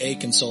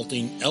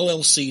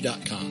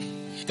GAAconsultingllc.com.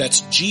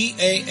 That's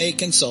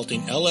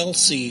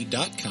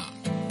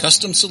GAAconsultingllc.com.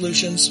 Custom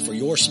solutions for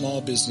your small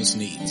business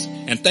needs.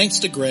 And thanks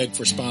to Greg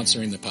for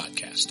sponsoring the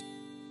podcast.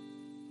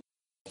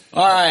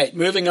 All right,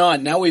 moving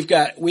on. Now we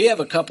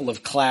have a couple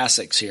of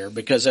classics here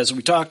because as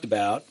we talked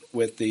about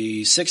with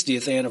the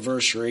 60th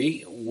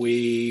anniversary,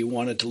 we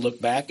wanted to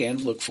look back and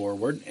look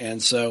forward.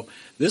 And so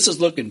this is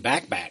looking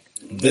back.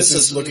 This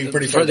is looking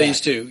pretty for far these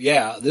back. two.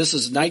 Yeah, this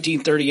is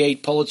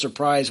 1938 Pulitzer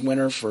Prize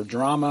winner for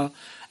drama,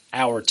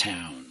 Our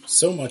Town.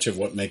 So much of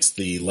what makes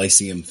the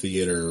Lyceum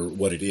Theater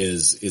what it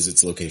is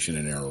its location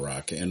in Arrow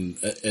Rock. And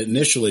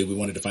initially we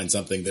wanted to find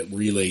something that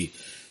really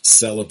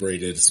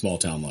celebrated small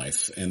town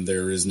life. And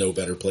there is no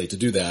better play to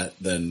do that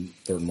than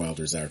Thornton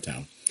Wilder's Our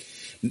Town.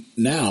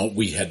 Now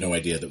we had no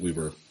idea that we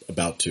were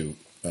about to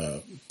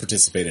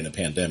participate in a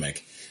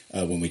pandemic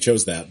when we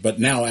chose that. But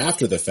now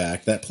after the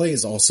fact, that play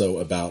is also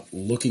about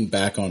looking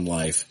back on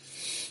life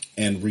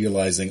and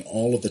realizing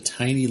all of the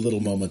tiny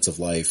little moments of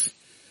life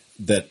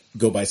that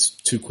go by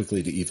too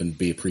quickly to even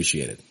be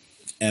appreciated.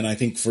 And I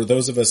think for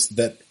those of us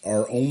that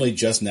are only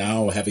just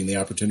now having the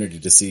opportunity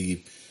to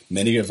see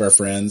many of our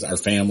friends, our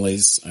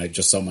families, I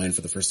just saw mine for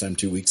the first time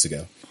 2 weeks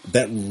ago,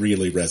 that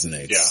really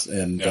resonates.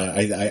 Yeah. And Yeah.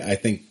 I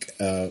think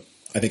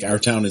Our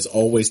Town is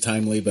always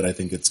timely, but I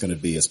think it's going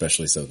to be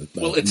especially so.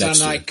 Well, it's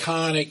next an year.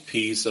 iconic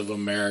piece of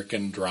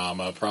American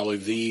drama, probably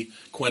the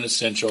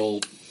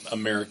quintessential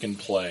American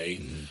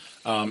play. Mm-hmm.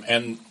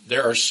 And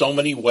there are so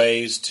many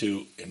ways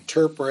to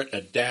interpret,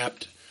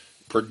 adapt,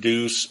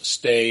 produce,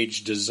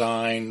 stage,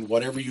 design,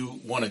 whatever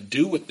you want to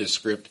do with this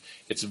script.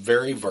 It's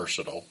very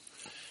versatile.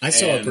 I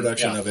saw a And,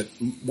 production yeah. of it.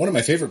 One of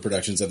my favorite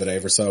productions of it I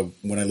ever saw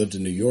when I lived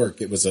in New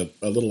York. It was a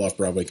little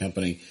off-Broadway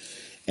company.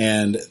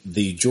 And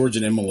the George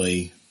and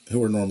Emily,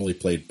 who are normally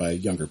played by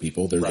younger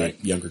people, they're Right.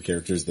 the younger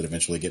characters that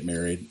eventually get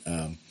married.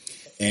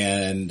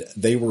 And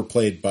they were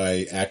played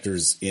by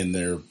actors in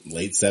their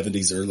late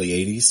 70s, early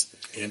 80s.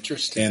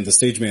 Interesting. And the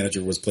stage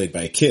manager was played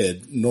by a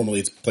kid. Normally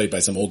it's played by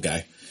some old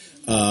guy.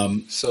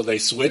 So they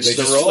switched They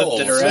the just roles.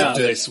 flipped it around.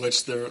 They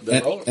switched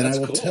the role. And I That's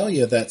will cool. tell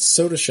you that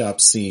soda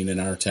shop scene in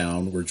our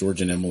town where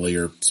George and Emily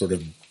are sort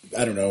of,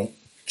 I don't know,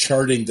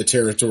 charting the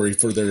territory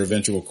for their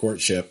eventual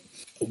courtship,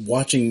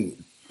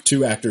 watching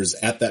two actors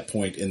at that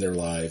point in their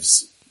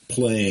lives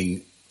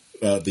playing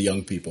the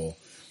young people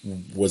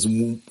was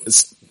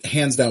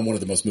hands down one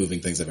of the most moving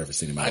things I've ever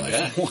seen in my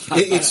life.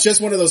 It's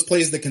just one of those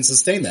plays that can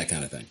sustain that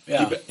kind of thing.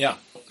 Yeah,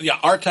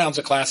 Our Town's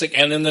a classic,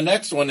 and then the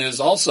next one is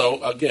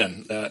also,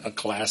 again, a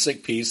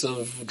classic piece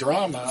of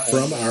drama.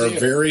 From our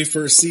very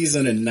first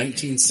season in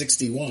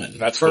 1961.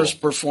 That's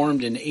First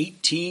performed in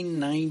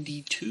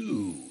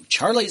 1892.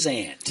 Charlie's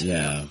Aunt.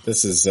 Yeah,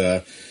 this is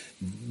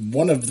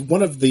one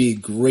of the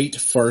great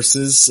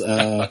farces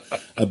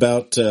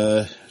about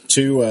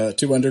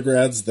two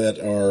undergrads that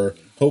are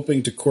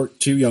hoping to court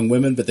two young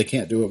women, but they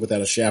can't do it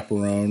without a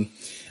chaperone.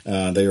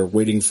 They are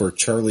waiting for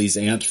Charlie's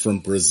aunt from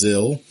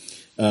Brazil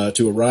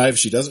to arrive.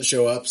 She doesn't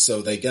show up,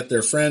 so they get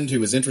their friend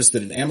who is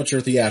interested in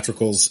amateur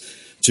theatricals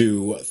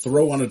to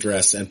throw on a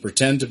dress and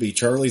pretend to be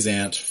Charlie's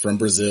aunt from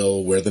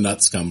Brazil, where the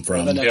nuts come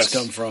from. Where the nuts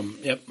come from,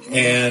 yep.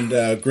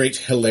 And great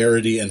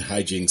hilarity and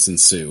hijinks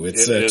ensue.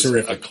 It's It is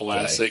terrific a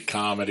classic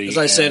comedy. As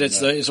I said,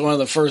 it's one of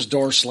the first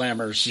door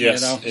slammers.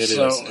 Yes, you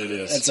know? it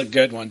is. It's a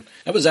good one.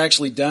 It was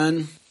actually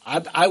done.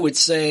 I would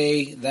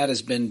say that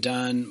has been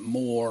done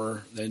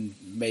more than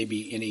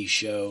maybe any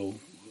show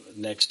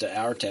next to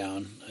Our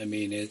Town. I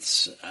mean,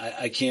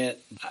 I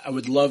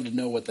would love to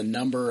know what the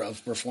number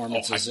of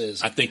performances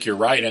is. I think you're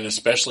right, and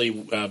especially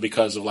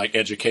because of like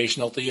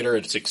educational theater,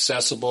 it's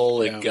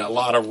accessible. It got a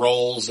lot of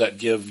roles that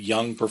give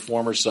young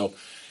performers. So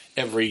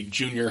every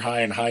junior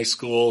high and high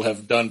school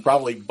have done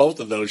probably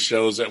both of those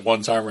shows at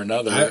one time or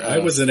another. I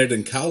was in it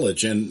in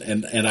college, and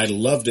I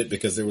loved it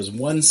because there was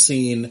one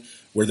scene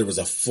where there was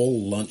a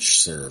full lunch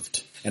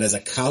served. And as a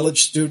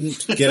college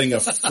student, getting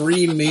a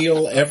free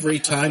meal every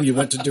time you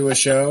went to do a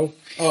show,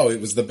 it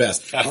was the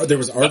best. There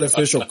was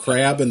artificial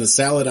crab in the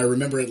salad. I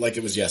remember it like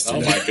it was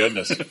yesterday. Oh, my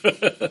goodness.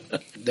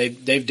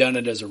 They've done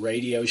it as a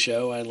radio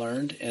show, I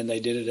learned, and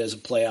they did it as a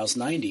Playhouse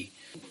 90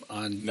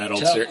 on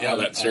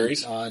that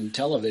series on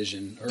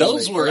television.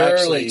 Those were early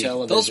actually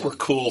television. those were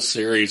cool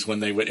series when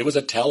they would. It was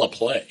a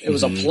teleplay. It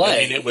was a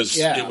play. I mean,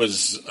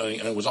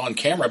 it was on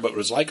camera, but it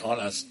was like on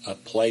a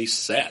play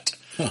set.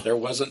 Huh. There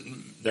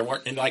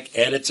weren't any like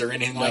edits or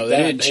anything like that.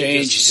 They didn't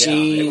change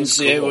scenes.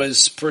 It was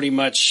was pretty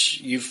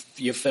much you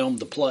filmed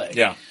the play.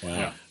 Yeah. Wow.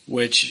 Yeah.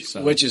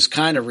 Which is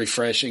kind of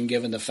refreshing,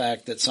 given the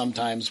fact that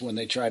sometimes when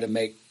they try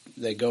to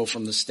they go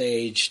from the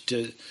stage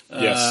to Now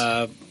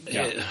to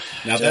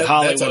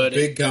Hollywood. That's a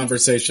big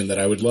conversation that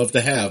I would love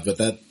to have, but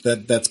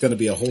that's going to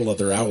be a whole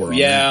other hour. On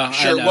that.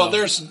 Sure. Well,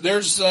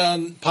 there's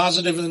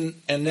positive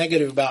and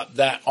negative about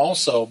that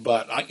also.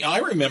 But I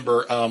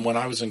remember when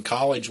I was in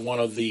college, one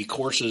of the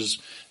courses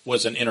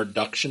was an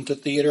introduction to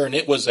theater, and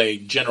it was a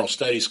general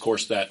studies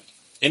course that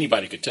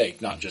anybody could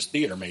take, not just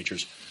theater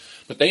majors.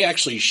 But they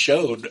actually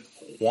showed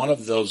one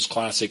of those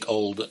classic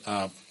old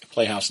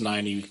Playhouse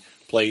 90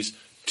 plays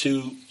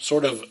to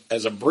sort of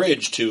as a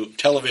bridge to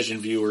television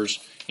viewers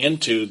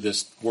into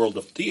this world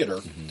of theater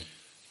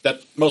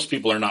that most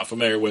people are not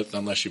familiar with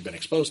unless you've been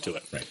exposed to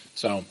it. Right.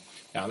 So,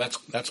 yeah,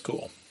 that's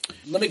cool.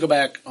 Let me go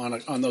back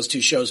on those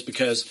two shows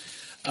because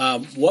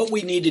what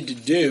we needed to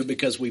do,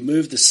 because we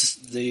moved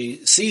the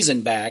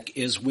season back,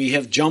 is we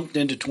have jumped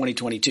into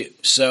 2022.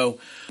 So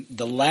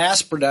the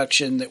last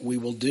production that we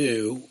will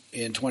do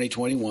in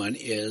 2021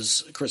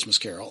 is Christmas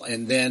Carol.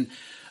 And then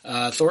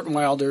Thornton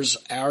Wilder's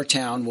Our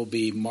Town will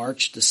be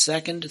March the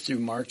 2nd through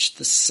March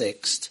the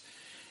 6th.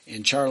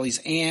 And Charlie's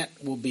Aunt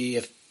will be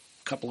a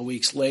couple of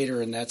weeks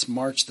later, and that's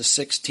March the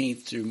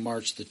 16th through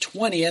March the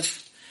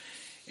 20th.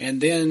 And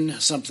then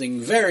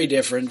something very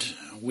different,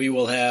 we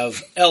will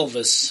have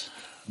Elvis,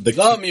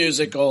 the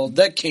musical,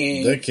 The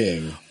King. The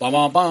King.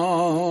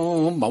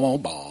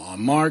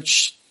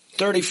 March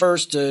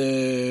 31st to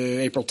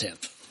April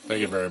 10th.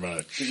 Thank you very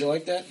much. Did you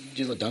like that?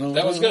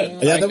 That was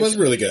good. Yeah, that was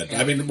really good.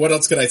 I mean, what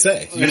else could I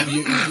say?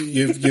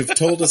 You've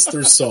told us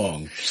through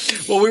song.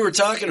 Well, we were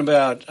talking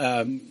about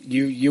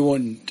you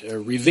wouldn't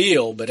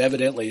reveal, but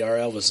evidently our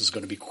Elvis is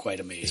going to be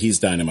quite amazing. He's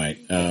dynamite,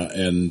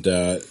 and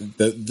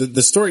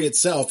the story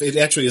itself, it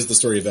actually is the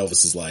story of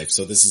Elvis's life.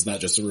 So this is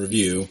not just a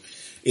review;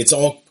 it's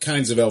all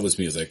kinds of Elvis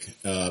music,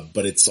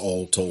 but it's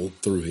all told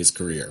through his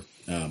career.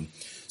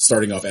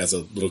 Starting off as a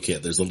little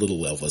kid, there's a little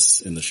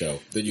Elvis in the show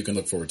that you can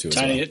look forward to.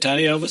 Tiny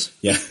Elvis?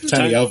 Yeah,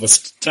 Tiny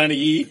Elvis. Tiny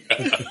E.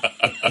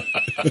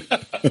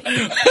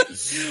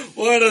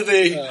 One of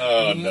the...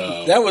 Oh,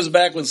 no. That was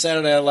back when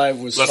Saturday Night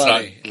Live was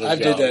funny. I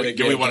did that again.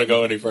 Do we want to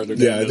go any further?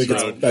 Yeah, I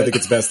think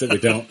it's best that we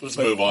don't. Let's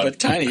move on. But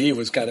Tiny E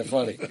was kind of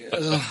funny.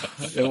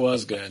 It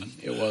was good.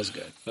 It was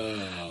good.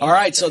 All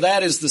right, so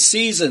that is the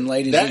season,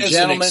 ladies and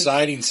gentlemen. That is an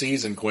exciting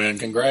season, Quinn.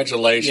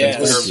 Congratulations.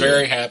 Yes. We are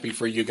very happy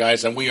for you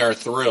guys, and we are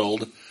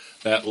thrilled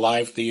that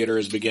live theater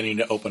is beginning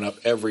to open up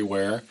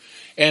everywhere.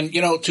 And,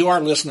 to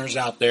our listeners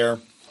out there,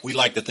 we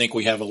like to think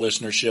we have a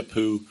listenership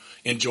who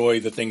enjoy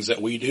the things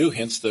that we do,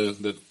 hence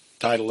the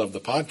title of the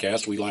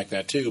podcast. We like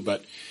that too.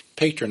 But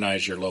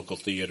patronize your local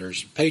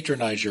theaters,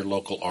 patronize your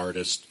local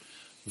artists,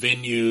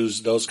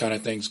 venues, those kind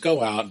of things.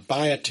 Go out,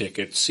 buy a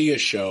ticket, see a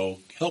show,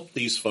 help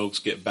these folks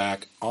get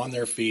back on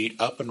their feet,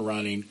 up and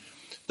running.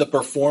 The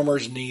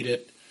performers need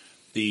it.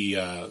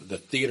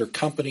 The theater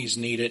companies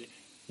need it.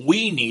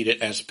 We need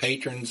it as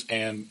patrons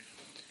and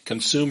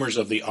consumers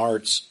of the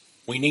arts.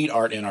 We need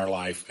art in our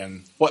life,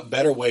 and what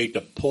better way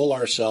to pull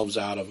ourselves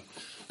out of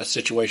a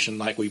situation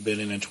like we've been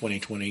in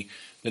 2020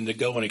 than to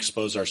go and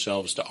expose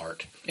ourselves to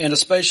art. And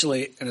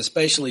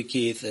especially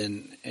Keith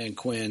and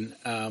Quinn,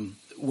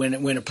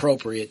 when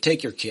appropriate,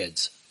 take your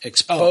kids.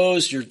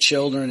 Expose your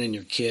children and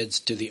your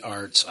kids to the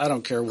arts. I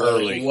don't care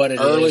what it is.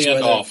 Early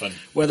and often.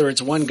 Whether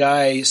it's one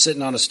guy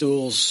sitting on a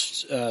stool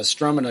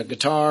strumming a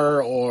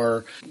guitar,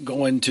 or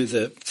going to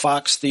the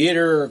Fox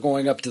Theater, or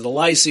going up to the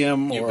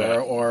Lyceum,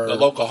 or the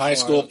local high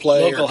school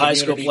play. Local high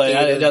school play.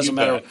 Theater, it doesn't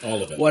matter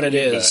what it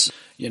is. Bet.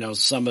 You know,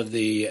 some of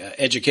the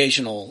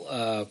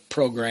educational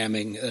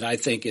programming that I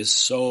think is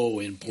so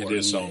important. It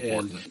is so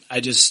important.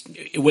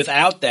 And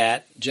without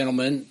that,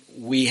 gentlemen,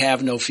 we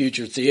have no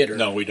future theater.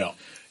 No, we don't.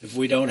 If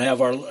we don't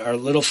have our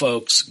little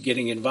folks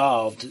getting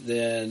involved,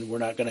 then we're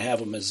not going to have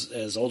them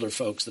as older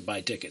folks that buy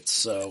tickets.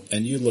 So,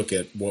 and you look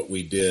at what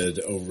we did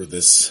over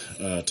this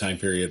time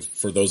period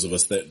for those of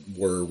us that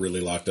were really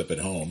locked up at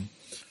home.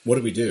 What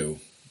did we do?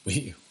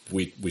 We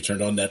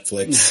turned on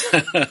Netflix.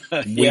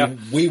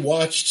 We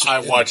watched.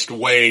 I watched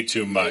way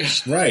too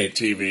much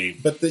TV.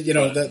 But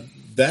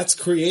that's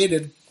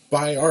created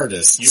by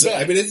artists.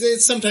 I mean,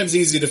 it's sometimes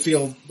easy to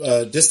feel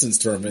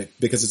distanced from it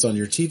because it's on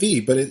your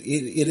TV, but it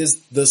is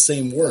the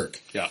same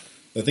work. Yeah.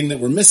 The thing that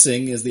we're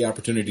missing is the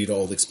opportunity to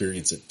all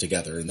experience it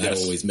together, and that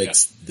always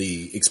makes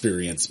the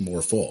experience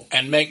more full.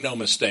 And make no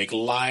mistake,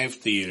 live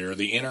theater,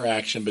 the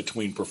interaction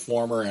between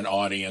performer and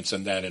audience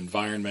and that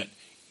environment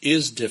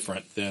is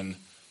different than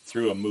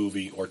through a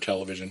movie or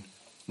television.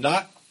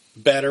 Not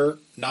better,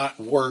 not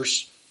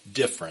worse,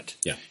 different.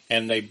 Yeah.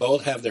 And they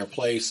both have their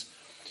place,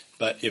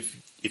 but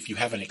if you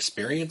haven't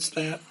experienced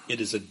that, it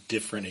is a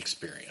different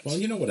experience. Well,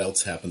 you know what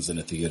else happens in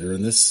a theater,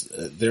 and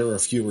there are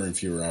fewer and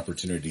fewer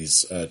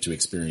opportunities to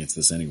experience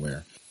this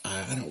anywhere.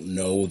 I don't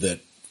know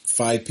that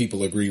 5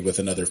 people agree with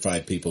another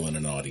 5 people in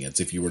an audience.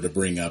 If you were to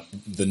bring up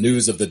the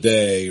news of the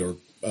day or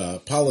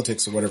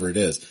politics or whatever it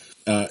is,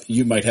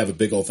 you might have a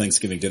big old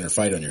Thanksgiving dinner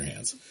fight on your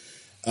hands.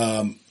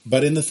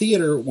 But in the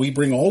theater, we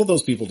bring all of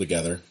those people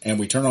together and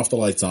we turn off the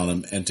lights on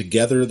them, and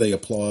together they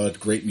applaud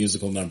great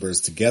musical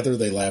numbers. Together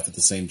they laugh at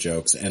the same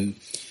jokes. And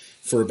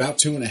for about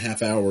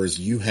 2.5 hours,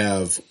 you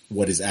have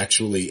what is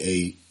actually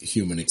a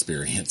human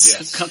experience.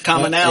 Yes.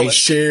 Commonality. A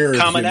shared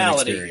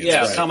commonality. Human experience.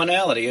 Yeah, right.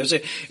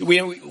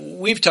 Commonality.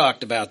 We've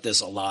talked about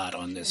this a lot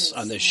on this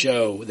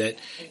show that,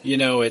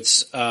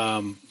 it's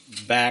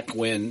back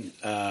when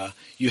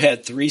you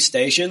had 3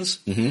 stations.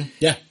 Mm-hmm.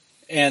 Yeah.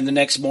 And the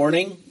next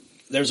morning,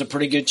 there's a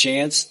pretty good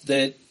chance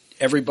that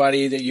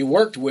everybody that you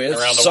worked with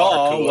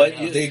saw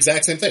the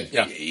exact same thing.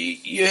 Yeah.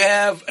 You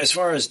have, as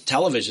far as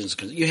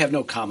televisions, you have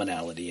no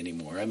commonality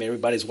anymore. I mean,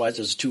 everybody's watching.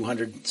 There's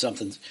 200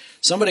 something.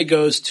 Somebody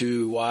goes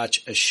to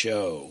watch a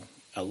show,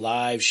 a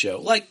live show,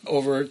 like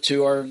over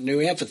to our new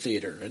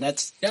amphitheater, and I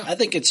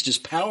think it's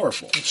just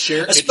powerful. It's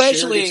shared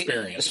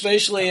experience.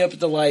 Especially up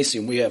at the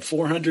Lyceum, we have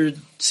 400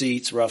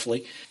 seats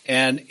roughly,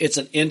 and it's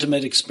an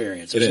intimate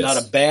experience. It's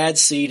not a bad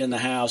seat in the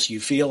house. You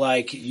feel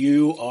like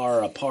you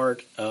are a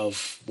part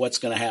of what's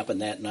going to happen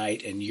that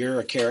night, and you're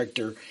a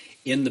character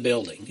in the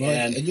building. Well,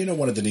 and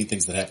one of the neat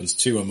things that happens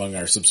too among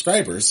our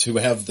subscribers who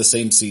have the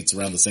same seats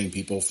around the same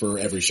people for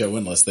every show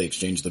unless they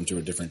exchange them to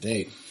a different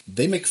date,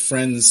 they make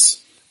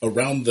friends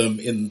around them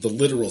in the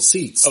literal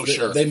seats. Oh,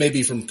 sure. They may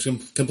be from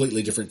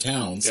completely different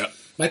towns. Yeah.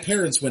 My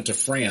parents went to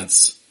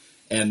France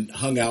and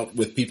hung out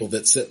with people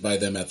that sit by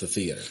them at the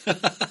theater.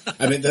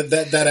 I mean,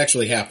 that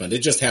actually happened. It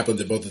just happened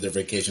that both of their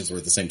vacations were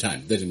at the same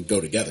time. They didn't go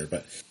together,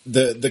 but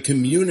the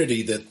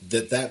community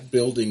that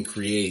building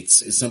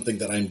creates is something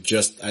that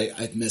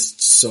I've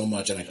missed so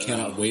much, and I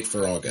cannot wait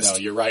for August. No,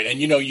 you're right.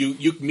 And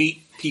you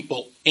meet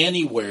people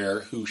anywhere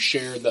who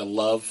share the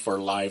love for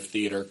live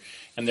theater,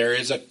 and there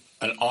is an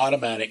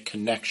automatic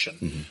connection.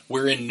 Mm-hmm.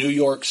 We're in New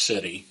York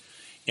City,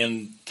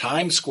 in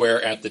Times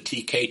Square at the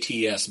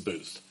TKTS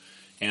booth.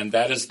 And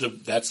that's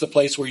the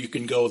place where you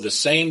can go the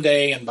same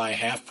day and buy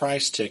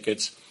half-price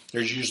tickets.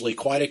 There's usually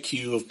quite a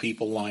queue of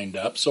people lined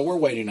up, so we're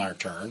waiting our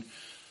turn.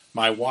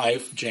 My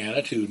wife,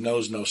 Janet, who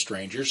knows no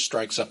strangers,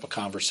 strikes up a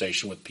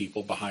conversation with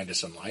people behind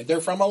us in line. They're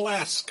from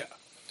Alaska.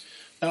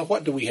 Now,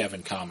 what do we have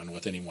in common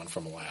with anyone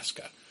from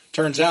Alaska?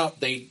 Turns out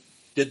they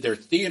did their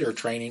theater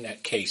training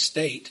at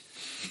K-State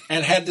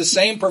and had the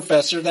same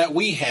professor that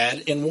we had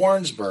in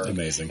Warrensburg.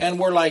 Amazing. And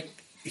we're like,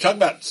 you talk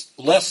about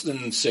less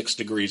than 6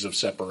 degrees of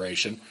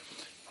separation,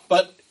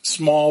 but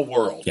small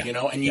world,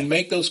 and you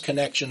make those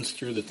connections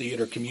through the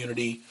theater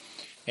community,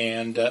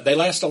 and they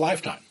last a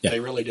lifetime. Yeah. They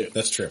really do.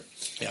 That's true.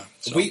 Yeah.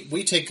 So.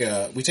 We take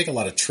a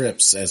lot of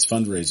trips as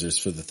fundraisers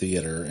for the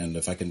theater, and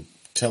if I can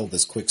tell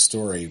this quick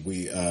story,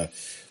 we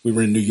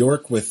were in New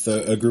York with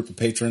a group of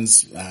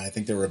patrons. I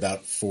think there were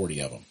about 40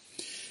 of them.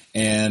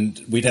 And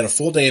we'd had a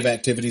full day of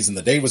activities, and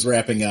the day was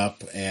wrapping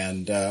up.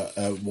 And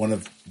one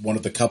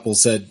of the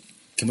couples said,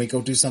 "Can we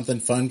go do something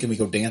fun? Can we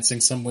go dancing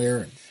somewhere?"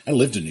 And I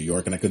lived in New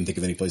York, and I couldn't think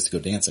of any place to go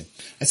dancing.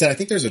 I said, "I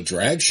think there's a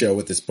drag show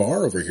at this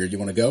bar over here. Do you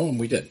want to go?" And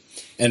we did.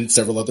 And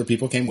several other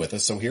people came with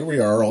us. So here we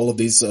are, all of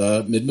these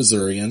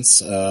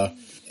Mid-Missourians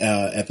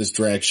at this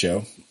drag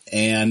show.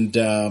 And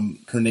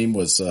her name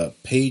was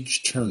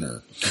Paige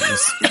Turner.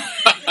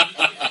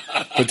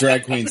 The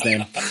drag queen's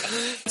name.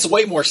 It's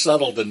way more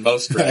subtle than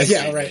most drag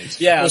Yeah, queen right. names.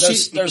 Yeah, well,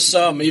 there's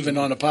some even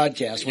on a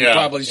podcast. We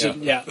probably should.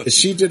 Yeah.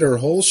 She did her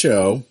whole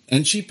show,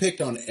 and she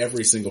picked on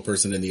every single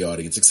person in the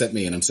audience except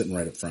me, and I'm sitting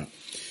right up front.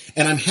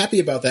 And I'm happy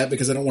about that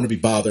because I don't want to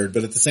be bothered,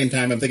 but at the same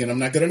time, I'm thinking I'm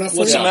not good enough for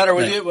What's you. the matter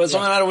with you? What's the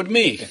matter with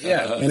me?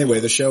 Yeah. Anyway,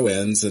 the show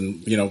ends,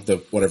 and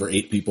the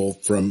 8 people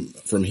from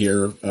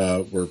here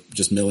were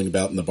just milling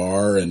about in the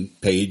bar, and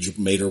Paige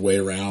made her way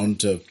around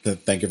to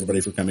thank everybody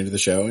for coming to the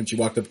show, and she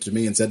walked up to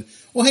me and said,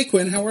 "Well, hey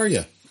Quinn, how are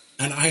you?"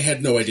 And I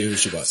had no idea who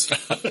she was.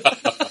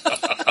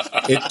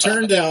 It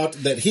turned out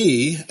that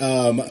he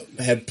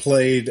had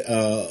played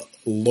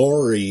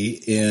Laurie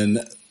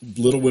in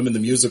Little Women the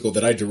Musical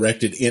that I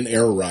directed in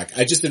Arrow Rock.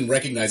 I just didn't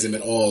recognize him at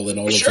all in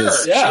all of his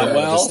stuff.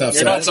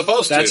 You're not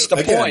supposed to. That's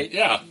the point.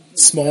 Yeah.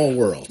 Small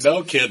world.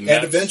 No kidding.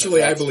 And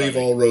eventually, I believe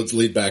all roads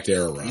lead back to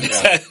Arrow Rock.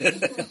 Yeah.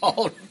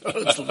 All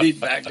roads lead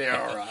back to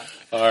Arrow Rock.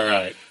 All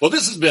right. Well,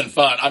 this has been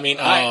fun. I mean,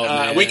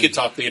 we could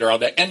talk theater all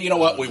day. And you know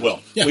what? We will.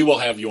 Yeah. We will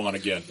have you on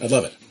again. I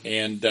love it.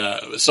 And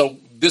so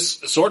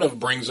this sort of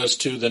brings us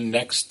to the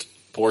next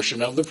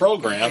portion of the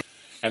program,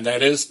 and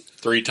that is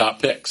 3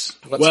 top picks.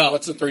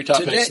 What's the 3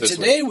 top picks this week?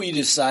 Today we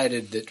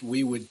decided that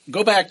we would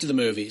go back to the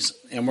movies,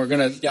 and we're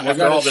going to...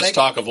 after all this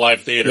talk of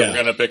live theater, we're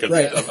going to pick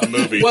a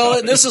movie.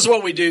 Well, this is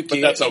what we do,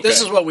 Keith. That's okay.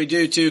 This is what we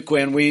do, too,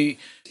 Quinn.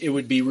 It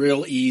would be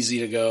real easy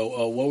to go,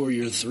 oh, what were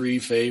your 3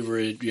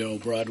 favorite,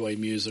 Broadway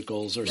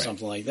musicals or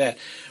something like that.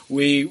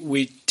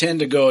 We tend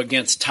to go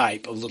against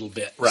type a little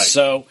bit. Right.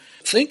 So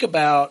think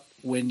about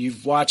when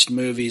you've watched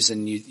movies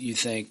and you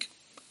think,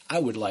 I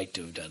would like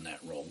to have done that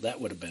role.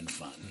 That would have been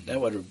fun. Mm-hmm. That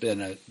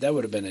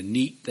would have been a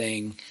neat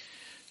thing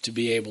to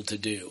be able to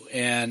do.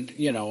 And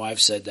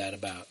I've said that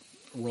about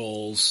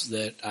roles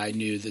that I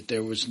knew that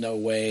there was no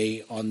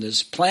way on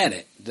this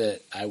planet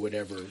that I would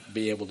ever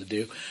be able to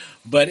do,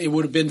 but it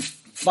would have been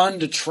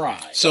fun to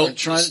try. So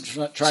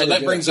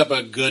that brings up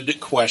a good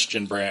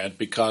question, Brad,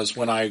 because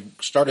when I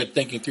started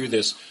thinking through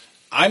this,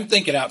 I'm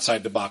thinking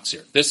outside the box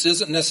here. This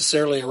isn't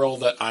necessarily a role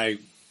that I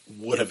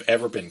would have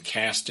ever been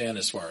cast in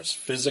as far as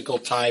physical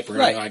type or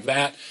anything like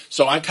that.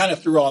 So I kind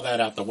of threw all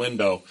that out the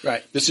window.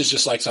 Right. This is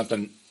just like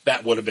something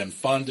that would have been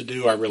fun to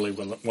do. I really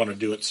want to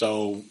do it.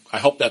 So I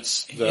hope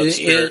that's the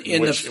spirit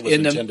in which it was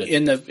intended.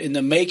 In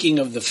the making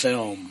of the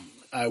film,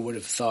 I would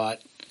have thought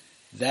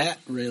that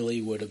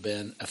really would have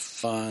been a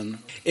fun.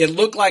 It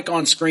looked like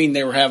on screen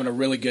they were having a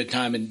really good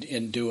time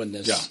in doing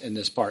this in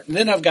this part. And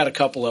then I've got a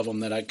couple of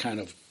them that I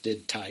kind of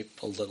did type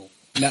a little.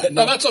 No,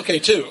 that's okay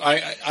too.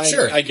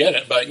 I get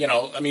it, but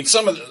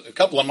a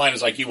couple of mine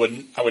is like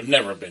I would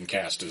never have been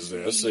cast as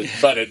this,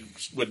 but it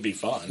would be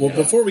fun. Well,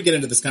 before we get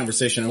into this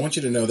conversation, I want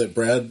you to know that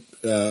Brad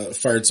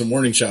fired some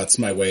warning shots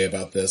my way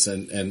about this,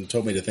 and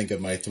told me to think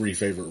of my 3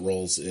 favorite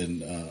roles in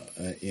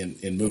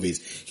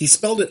movies. He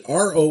spelled it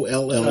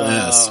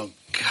ROLLS. Oh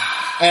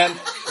God! And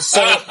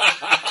so.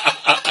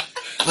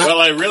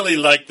 Well, I really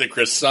like the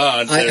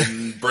croissant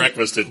and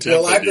breakfast at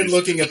Tiffany's. Well, I've been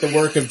looking at the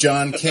work of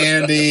John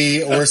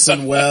Candy,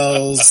 Orson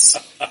Welles,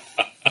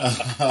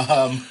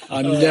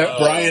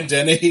 Brian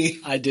Denny.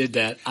 I did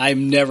that.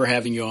 I'm never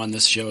having you on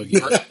this show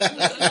again.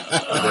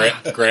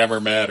 Grammar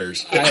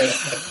matters.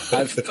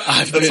 I've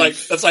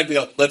that's like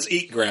the let's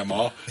eat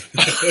grandma.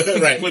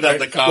 Right. Without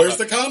the comma. Where's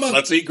the comma?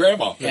 Let's eat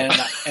grandma.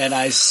 And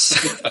I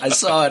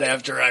saw it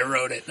after I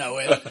wrote it, and I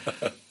went,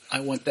 I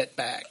want that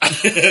back.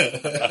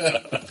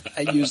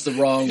 I used the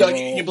wrong role.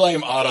 You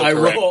blame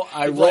autocorrect.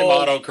 I blame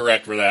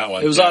autocorrect for that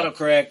one. It was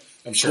autocorrect.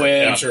 I'm sure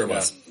it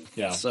was.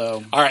 Yeah.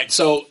 So all right.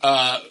 So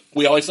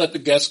we always let the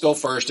guests go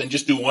first, and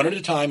just do one at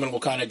a time, and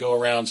we'll kind of go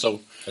around.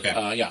 So okay.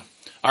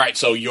 All right.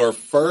 So your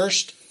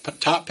first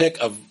top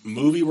pick of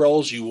movie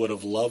roles you would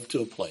have loved to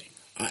have played.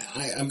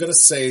 I'm going to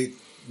say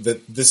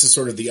that this is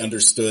sort of the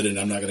understood, and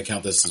I'm not going to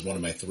count this as one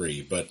of my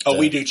 3. But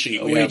we do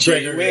cheat. We have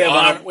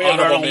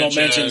honorable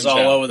mentions all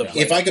over the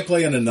place. If I could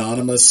play an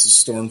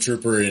anonymous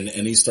stormtrooper in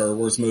any Star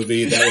Wars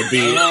movie, that would be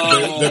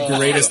the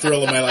greatest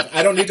thrill of my life.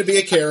 I don't need to be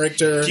a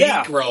character.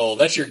 Geek role.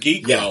 That's your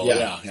geek role.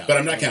 Yeah. But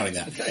I'm not counting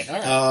that. Okay.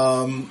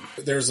 All right.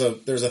 There's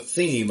a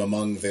theme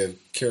among the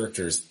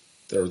characters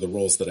or the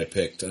roles that I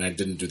picked, and I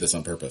didn't do this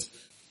on purpose.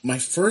 My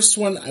first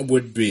one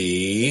would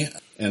be,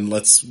 and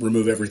let's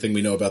remove everything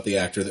we know about the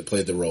actor that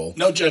played the role.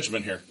 No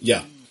judgment here.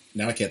 Yeah.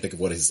 Now I can't think of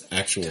what his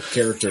actual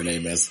character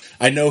name is.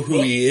 I know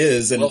who he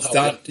is, and it's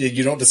not.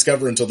 You don't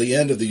discover until the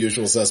end of The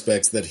Usual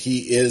Suspects that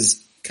he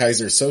is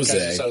Kaiser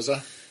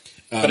Soze.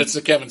 But it's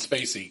the Kevin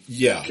Spacey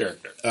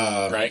character,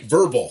 right?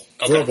 Verbal.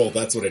 Okay. Verbal,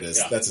 that's what it is.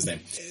 Yeah. That's his name.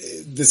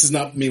 This is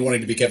not me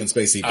wanting to be Kevin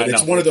Spacey, but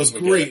it's one of those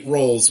great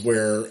roles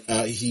where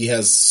he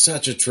has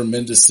such a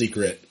tremendous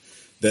secret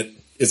that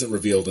isn't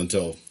revealed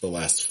until the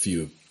last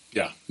few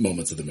Yeah.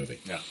 moments of the movie.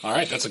 Yeah. All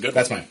right. That's a good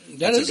That's one. mine.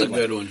 That is a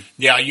good one.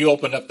 Yeah. You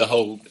opened up the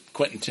whole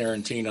Quentin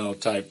Tarantino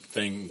type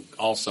thing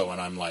also, and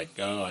I'm like,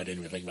 oh, I didn't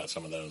even think about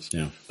some of those.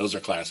 Yeah. Those are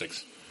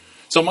classics.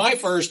 So my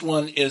first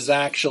one is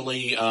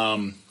actually,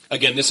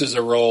 again, this is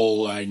a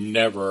role I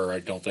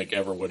don't think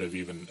ever would have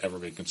even ever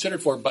been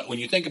considered for. But when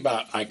you think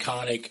about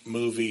iconic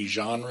movie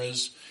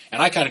genres,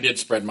 and I kind of did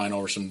spread mine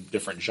over some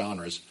different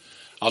genres,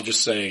 I'll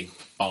just say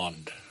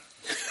Bond.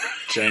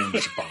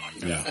 James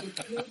Bond. Yeah.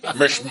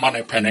 Miss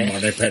Moneypenny.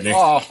 Moneypenny.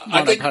 Oh,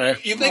 I think Moneypenny.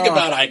 you think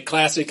about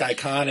classic,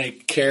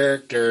 iconic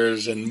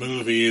characters and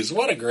movies.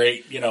 What a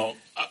great,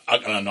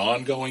 an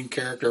ongoing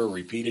character, a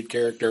repeated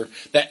character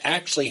that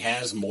actually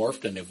has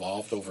morphed and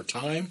evolved over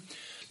time.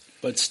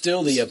 But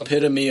still the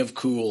epitome of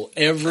cool.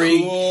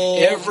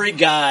 Every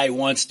guy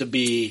wants to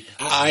be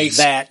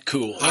that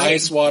cool.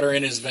 Ice water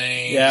in his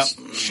veins,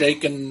 Yep.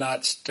 shaken,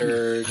 not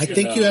stirred. I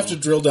think you have to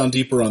drill down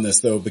deeper on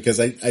this, though, because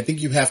I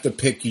think you have to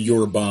pick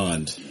your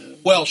Bond.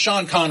 Well,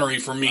 Sean Connery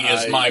for me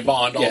is my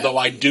Bond, yeah. although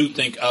I do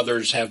think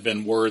others have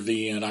been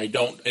worthy, and I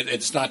don't.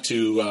 It's not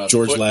to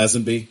George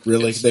Lazenby,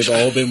 really? They've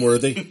all been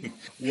worthy?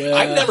 Well,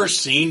 I've never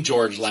seen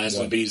George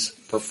Lazenby's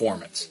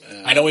performance.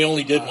 I know he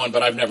only did one,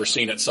 but I've never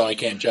seen it, so I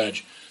can't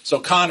judge. So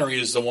Connery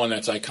is the one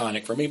that's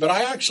iconic for me, but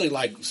I actually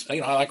like, I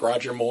like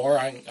Roger Moore.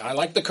 I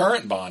like the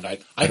current Bond.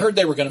 I heard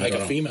they were going to make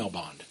a female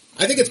Bond.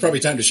 I think it's probably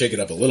time to shake it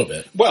up a little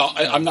bit. Well,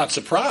 I'm not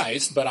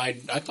surprised, but I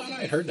thought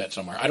I had heard that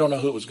somewhere. I don't know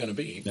who it was going to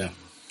be. Yeah.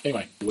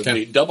 Anyway, it would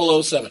Okay. be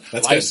 007,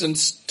 That's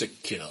License to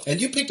Kill.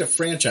 And you picked a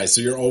franchise,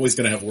 so you're always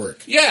going to have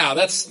work. Yeah,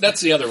 that's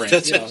the other end.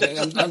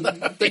 I'm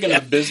thinking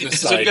of the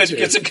business side, too.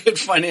 it's a good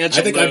financial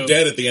I think move. I'm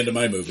dead at the end of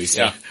my movie.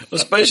 So. Yeah.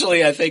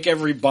 Especially, I think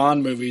every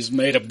Bond movie's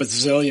made $1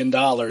 bazillion,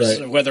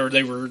 Right. whether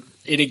they were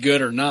any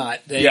good or not.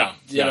 Yeah.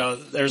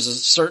 There's a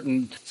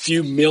certain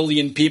few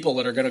million people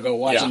that are going to go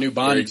watch Yeah, a new you're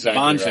Bond exactly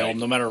Bond right. film,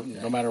 no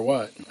matter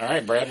what. All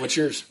right, Brad, what's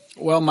yours?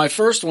 Well, my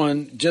first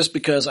one, just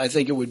because I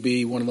think it would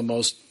be one of the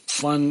most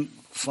fun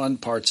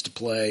parts to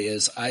play,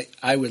 is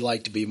I would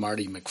like to be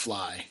Marty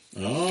McFly.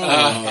 Oh,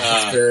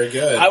 that's very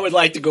good. I would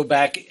like to go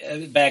back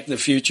to the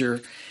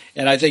future,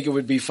 and I think it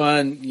would be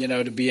fun,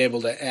 to be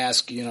able to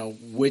ask,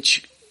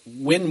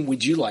 when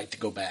would you like to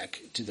go back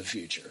to the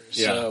future?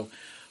 Yeah. So,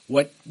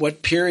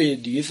 what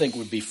period do you think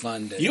would be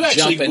fun to You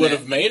actually jump in would at?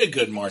 have made a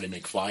good Marty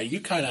McFly.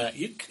 You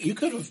you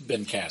could have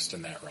been cast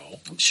in that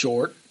role.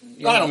 Short.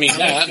 I don't mean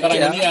that, but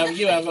yeah. I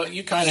mean,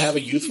 you kind of have a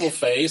youthful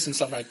face and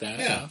stuff like that.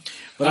 Yeah.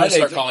 But I I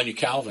start think- calling you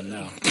Calvin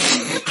now.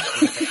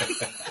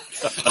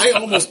 I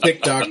almost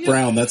picked Doc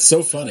Brown. That's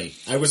so funny.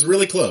 I was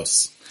really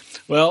close.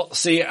 Well,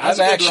 see, That's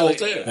I've a good role,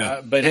 actually,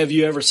 too. but have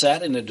you ever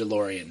sat in a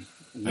DeLorean?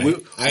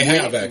 I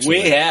have,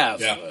 actually. We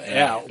have. Yeah.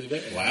 Yeah.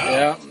 Wow.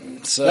 Yeah.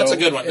 So That's a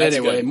good one. That's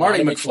anyway, good.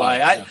 Marty Marty McFly.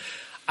 McFly,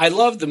 I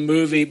love the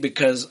movie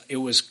because it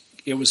was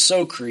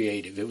so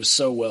creative. It was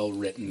so well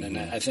written, and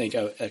I think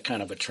it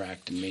kind of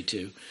attracted me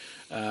too.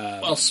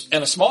 Well,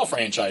 and a small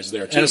franchise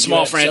there too. And a small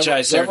You had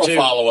franchise there, several too.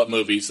 follow-up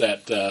movies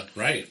that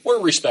Right. were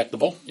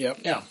respectable. Yep.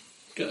 Yeah.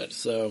 Good.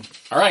 So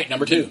All right,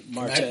 number 2.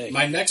 Marte.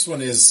 My next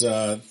one is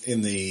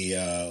in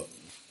the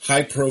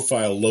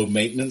high-profile,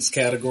 low-maintenance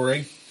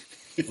category.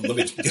 Let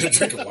me get a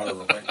drink of water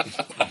real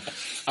quick.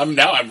 I'm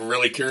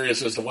really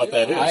curious as to what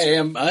that is.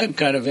 I'm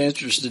kind of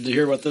interested to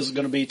hear what this is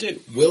going to be too.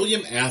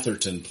 William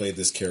Atherton played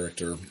this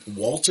character.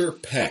 Walter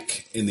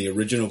Peck in the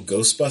original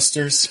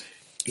Ghostbusters.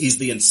 He's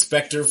the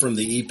inspector from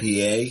the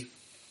EPA.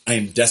 I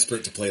am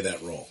desperate to play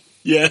that role.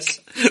 Yes,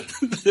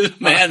 this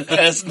man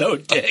has no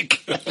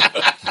dick.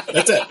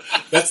 That's it.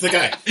 That's the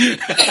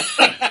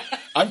guy.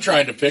 I'm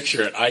trying to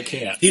picture it. I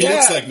can't. He Yeah.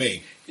 looks like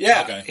me.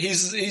 Yeah, Okay.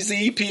 he's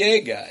the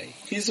EPA guy.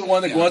 He's the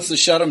one that wants to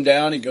shut him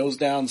down. He goes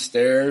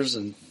downstairs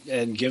and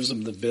gives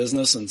him the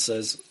business and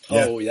says,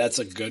 "Oh, that's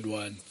a good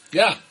one.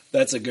 Yeah.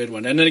 That's a good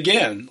one." And then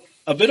again,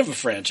 a bit of a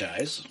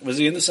franchise. Was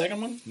he in the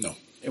second one? No.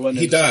 It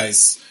wasn't. He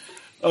dies.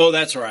 Oh,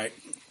 that's right.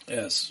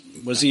 Yes.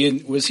 Was he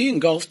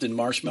engulfed in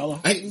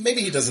marshmallow?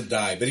 Maybe he doesn't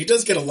die, but he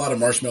does get a lot of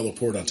marshmallow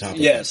poured on top of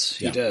him. Yes,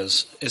 he Yeah.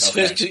 does.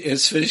 Okay.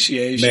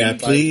 Asphyxiation May I by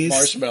please?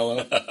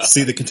 marshmallow.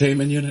 See the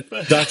containment unit?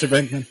 Dr.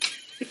 Benkman?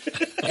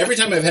 Every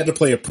time I've had to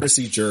play a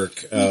prissy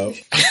jerk,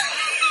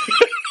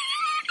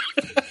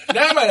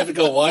 Now I might have to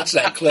go watch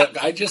that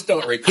clip. I just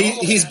don't recall.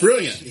 he's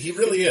brilliant. He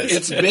really is.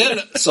 It's been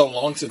so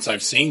long since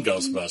I've seen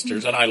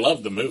Ghostbusters, and I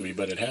love the movie,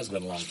 but it has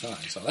been a long time.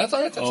 So that's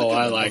all right. That's a good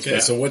I one. like Okay,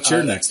 that. so what's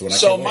your next one? I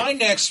So can't wait. my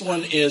next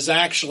one is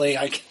actually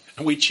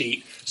we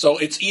cheat. So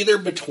it's either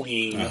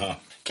between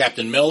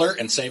Captain Miller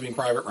and Saving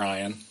Private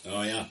Ryan,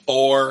 Oh, yeah.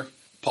 or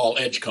Paul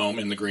Edgecombe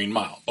in The Green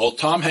Mile. Both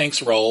Tom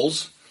Hanks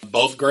roles,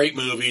 both great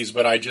movies,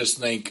 but I just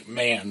think,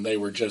 man, they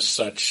were just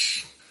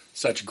such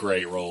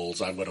great roles.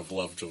 I would have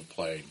loved to have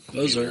played.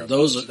 either of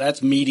Those are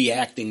that's meaty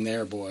acting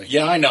there, boy.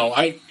 Yeah, I know.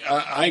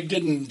 I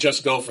didn't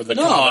just go for the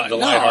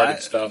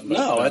lighthearted stuff. But,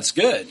 No, that's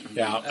good.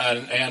 yeah,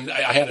 and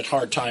I had a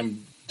hard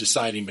time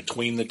deciding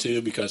between the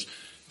two because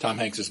Tom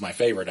Hanks is my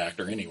favorite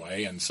actor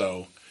anyway,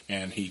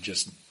 and he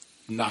just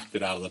knocked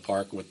it out of the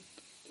park with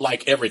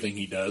like everything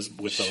he does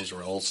with those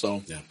roles.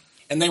 So Yeah.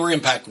 And they were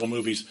impactful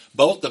movies.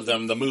 Both of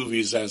them, the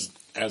movies as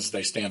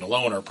they stand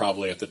alone, are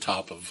probably at the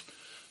top of,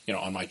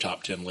 on my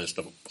top 10 list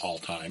of all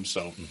time.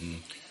 So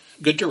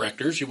good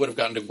directors you would have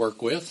gotten to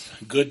work with.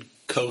 Good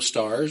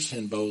co-stars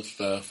in both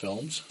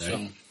films. Right.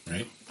 So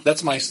Right.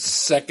 that's my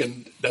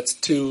second. That's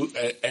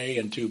 2A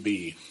and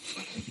 2B.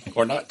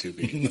 Or not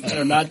 2B.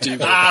 Or not too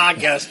bad. I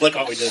guess. Look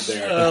what we did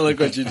there. Oh, look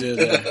what you did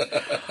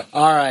there.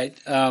 All right.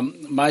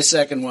 My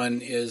second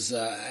one is,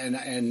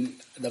 and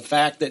the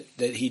fact that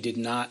he did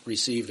not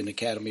receive an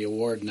Academy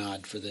Award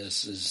nod for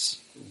this is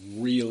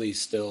really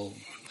still...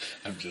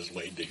 I'm just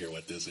waiting to hear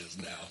what this is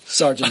now.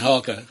 Sergeant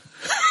Hulka.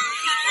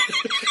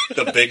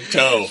 The big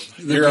toe.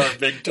 You're our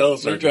big toe, I'm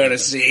Sergeant. trying to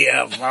see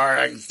how far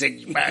I can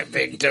stick my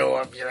big toe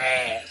up your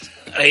ass.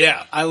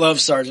 Yeah, I love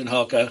Sergeant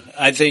Hulka.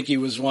 I think he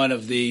was one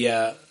of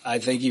the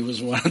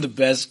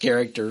best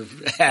character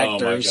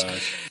actors. Oh my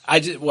gosh.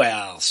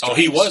 Stripes,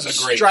 he was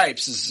a great.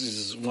 Stripes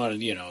is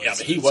one. Yeah, but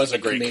he was a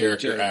great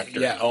character too. actor.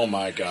 Yeah. Oh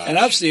my god. And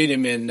I've seen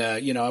him in.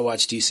 I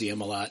watch TCM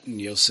a lot, and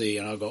you'll see,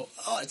 and I'll go,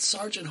 "Oh, it's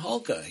Sergeant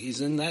Hulka.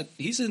 He's in that.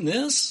 He's in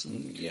this."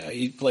 And yeah,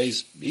 he played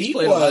a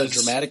lot of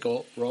dramatic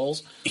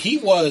roles. He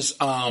was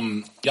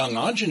young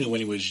Anjanu when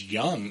he was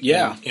young.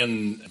 Yeah.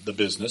 in the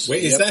business.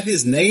 Wait, is that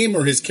his name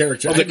or his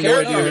character? I the have no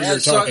idea who you're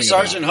talking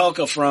Sergeant about.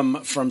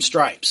 Hulka from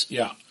Stripes.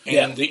 Yeah, and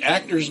Yeah. the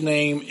actor's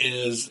name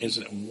is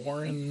it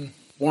Warren?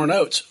 Warren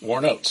Oates.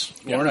 Warren Oates.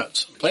 Yeah. Warren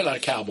Oates. Played a lot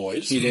of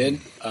cowboys. He did.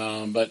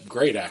 But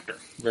great actor.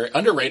 Very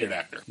underrated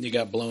actor. He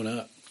got blown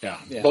up. Yeah.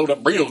 Yeah. Blowed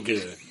up real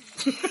good.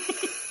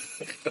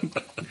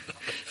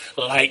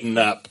 Lighten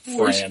up,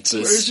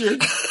 Francis.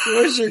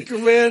 Where's your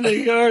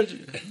commanding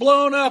sergeant?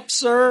 Blown up,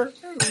 sir.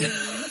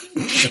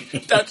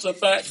 That's a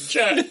fact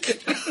check.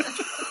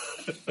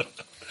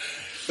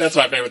 That's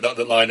my favorite.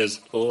 The line is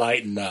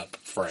 "Lighten up,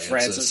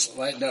 Francis."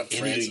 Lighten up, Any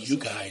Francis. of you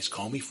guys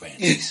call me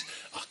Francis,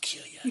 I'll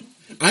kill you.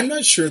 I'm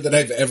not sure that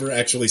I've ever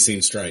actually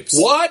seen Stripes.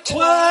 What?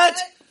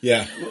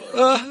 Yeah.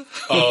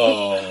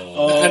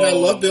 Oh, And I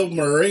love Bill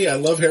Murray. I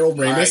love Harold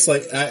Ramis.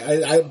 Like,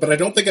 but I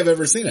don't think I've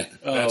ever seen it.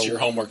 that's your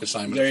homework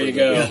assignment. There for you the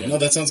go. weekend. Yeah, no,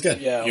 that sounds good.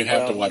 Yeah, You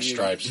have to watch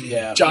Stripes.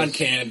 Yeah. John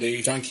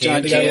Candy. John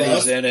John Candy, I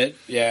Candy's love. in it.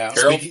 Yeah.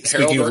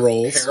 Speaking of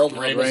roles. Harold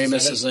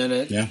Ramis is in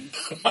it. Yeah.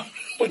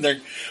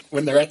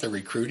 When they're at the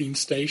recruiting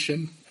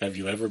station, have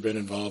you ever been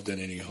involved in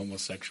any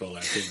homosexual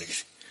activity?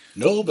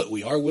 No, but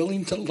we are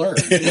willing to learn.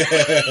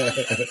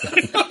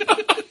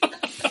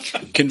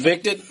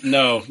 Convicted?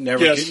 No,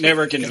 never. Yes.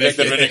 Never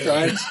convicted. Convicted of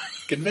any crimes?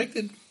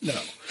 Convicted? No.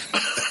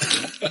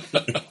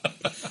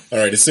 All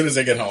right, as soon as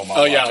I get home,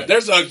 I'll watch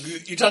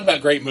it. You talk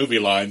about great movie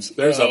lines.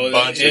 There's a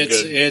bunch of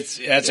good.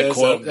 That's a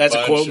quote. That's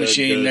a quote bunch of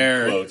machine good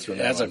there. quotes from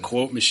that That's a one.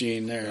 quote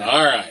machine there.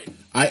 All right.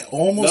 I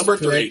almost Number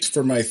three. picked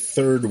for my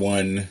third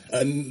one,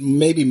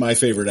 maybe my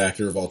favorite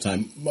actor of all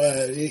time.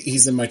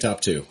 He's in my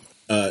top two.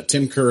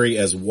 Tim Curry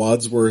as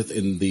Wadsworth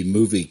in the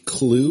movie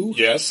Clue.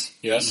 Yes.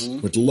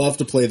 Would love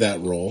to play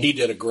that role. He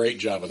did a great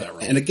job of that role.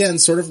 And again,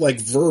 sort of like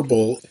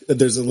Verbal,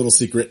 there's a little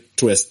secret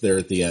twist there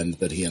at the end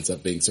that he ends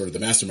up being sort of the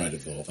mastermind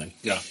of the whole thing.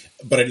 Yeah.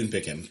 But I didn't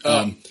pick him.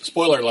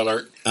 Spoiler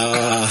alert.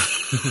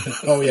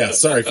 Oh yeah,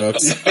 sorry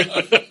folks.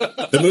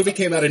 The movie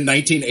came out in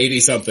 1980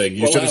 something.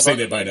 You should have seen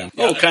it by now.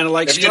 Oh, kind of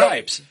like If you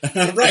don't- Stripes.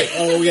 Right.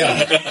 Oh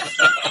yeah.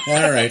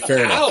 All right. Fair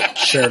enough.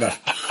 Ouch. Fair enough.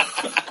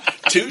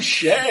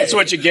 Touche. That's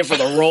what you get for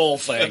the roll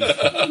thing.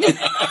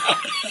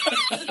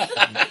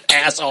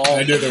 Asshole.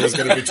 I knew there was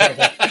going to be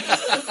trouble.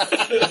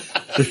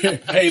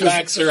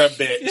 Paybacks are a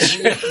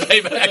bitch.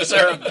 Paybacks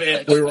are a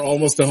bitch. We were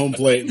almost to home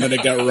plate, and then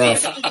it got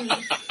rough.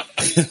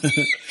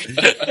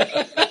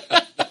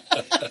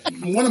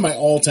 One of my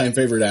all-time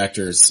favorite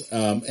actors,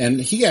 and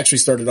he actually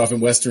started off in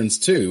westerns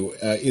too,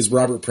 is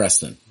Robert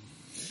Preston.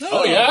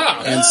 Oh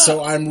yeah. And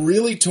so I'm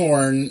really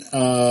torn.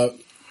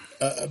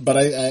 But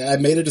I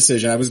made a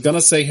decision. I was going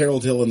to say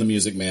Harold Hill in The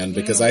Music Man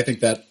because I think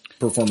that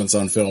performance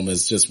on film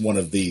is just one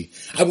of the.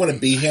 I want to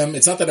be him.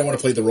 It's not that I want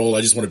to play the role.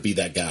 I just want to be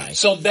that guy.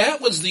 So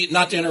that was the.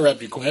 Not to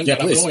interrupt you, Quinn, Yeah,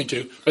 but please. I'm going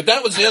to. But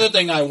that was the other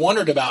thing I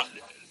wondered about.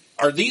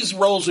 Are these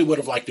roles we would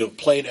have liked to have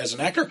played as an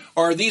actor,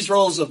 or are these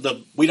roles of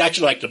the we'd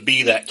actually like to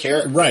be that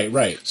character?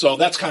 Right. So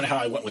that's kind of how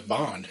I went with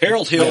Bond.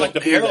 Harold Hill. I'd like to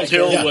be Harold that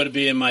Hill character. would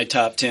be in my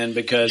top 10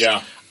 because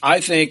Yeah.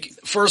 I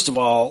think, first of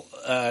all,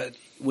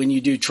 when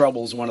you do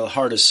Trouble is one of the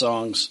hardest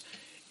songs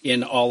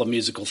in all of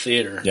musical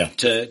theater. Yeah.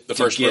 The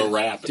first row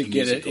rap to in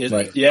get musical. it.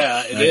 Right.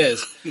 Yeah, it Right.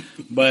 is.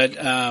 But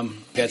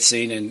that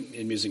scene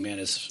in Music Man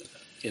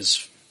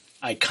is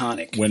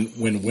iconic.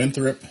 When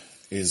Winthrop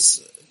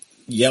is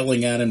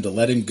yelling at him to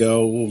let him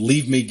go,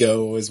 leave me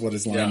go is what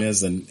his line Yeah.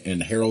 is,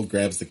 and Harold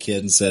grabs the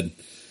kid and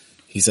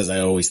he says, I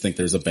always think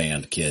there's a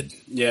band, kid.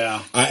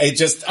 Yeah.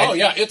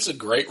 It's a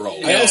great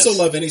role. I also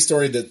love any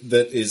story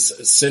that is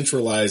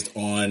centralized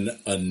on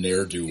a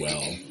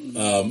ne'er-do-well.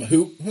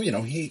 who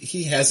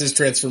he has his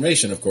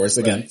transformation, of course.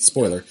 Again,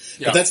 spoiler.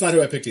 Yeah. But that's not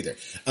who I picked either.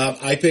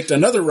 I picked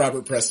another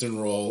Robert Preston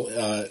role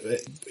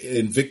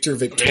in Victor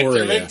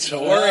Victoria.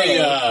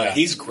 Victoria.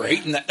 He's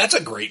great in that. That's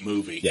a great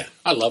movie. Yeah.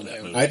 I love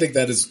that movie. I think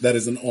that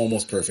is an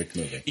almost perfect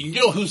movie. You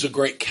know who's a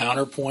great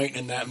counterpoint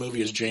in that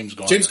movie is James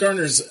Garner. James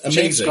Garner's amazing.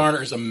 James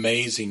Garner is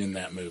amazing in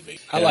that movie.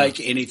 I like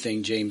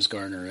anything James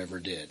Garner ever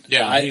did.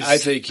 Yeah, I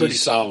think pretty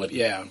he's solid.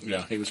 Yeah.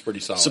 Yeah, he was pretty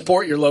solid.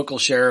 Support your local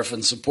sheriff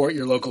and support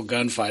your local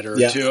gunfighter.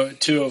 Yeah.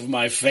 Two of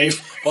my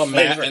favorite. Well,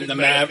 and the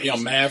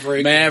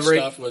Maverick and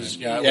stuff was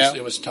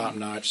it was top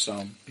notch.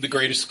 So The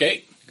Great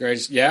Escape.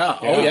 Greatest, yeah.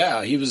 Oh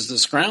yeah, he was the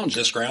Scrounger.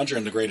 The Scrounger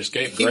in The Great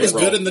Escape. He was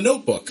good in The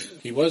Notebook.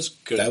 He was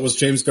good. That was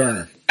James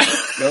Garner.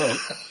 Oh.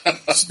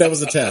 That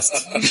was a test.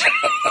 I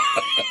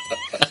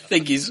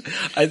think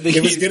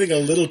it was getting a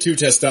little too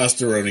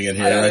testosterone in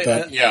here. I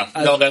thought,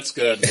 no, that's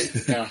good.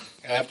 Yeah,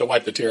 I have to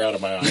wipe the tear out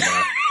of my eye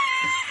now.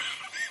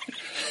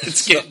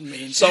 It's getting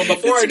mean. So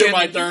before I do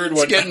my third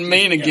one, it's getting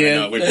mean again.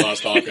 I know, we've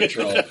lost all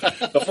control.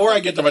 Before I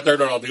get to my third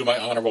one, I'll do my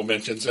honorable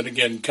mentions. And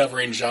again,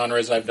 covering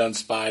genres, I've done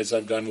spies,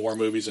 I've done war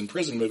movies and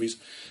prison movies.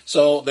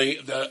 So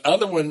the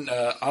other one,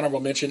 honorable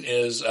mention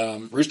is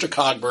Rooster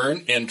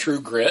Cogburn in True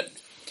Grit.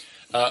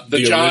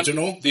 The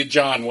original? The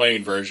John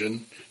Wayne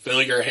version.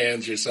 Fill your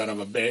hands, you son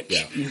of a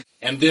bitch. Yeah.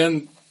 And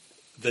then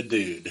The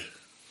Dude.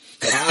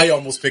 I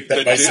almost picked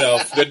that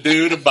myself. The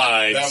Dude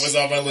Abides. That was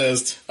on my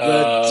list.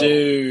 The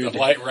Dude. The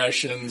White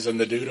Russians and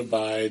The Dude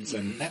Abides.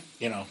 And,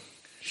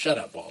 shut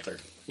up, Walter.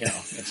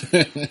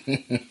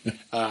 It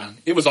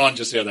was on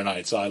just the other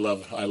night, so I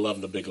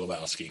love The Big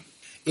Lebowski.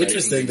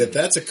 Interesting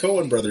that's a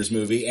Coen Brothers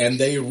movie, and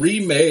they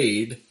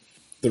remade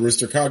the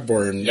Rooster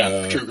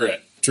Cogburn. True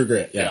Grit. True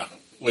Grit, yeah.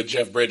 With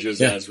Jeff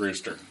Bridges as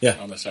Rooster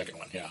on the second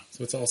one,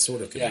 So it's all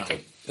sort of connected.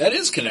 Yeah, that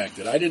is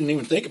connected. I didn't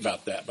even think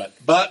about that.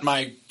 But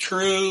my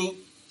true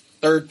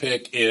third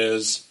pick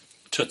is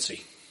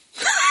Tootsie.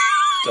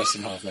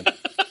 Dustin Hoffman.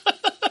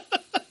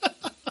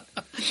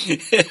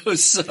 It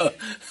was so...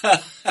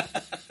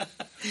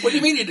 What do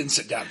you mean you didn't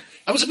sit down?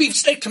 I was a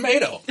beefsteak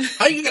tomato.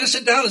 How are you going to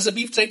sit down as a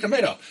beefsteak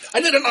tomato?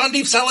 I did an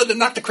on-beef salad to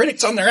knock the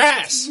critics on their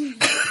ass.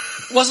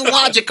 It wasn't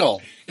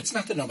logical. It's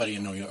not that nobody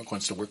in New York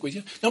wants to work with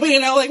you. Nobody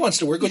in LA wants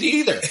to work with you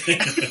either.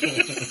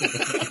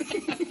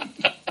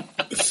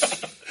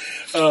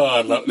 Oh,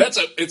 I love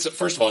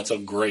first of all, it's a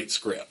great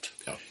script.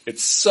 Oh.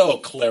 It's so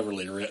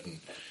cleverly written.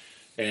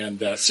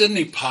 And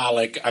Sidney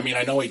Pollack, I mean,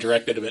 I know he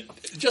directed it,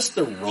 but just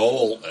the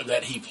role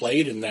that he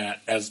played in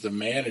that as the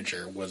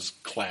manager was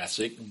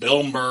classic.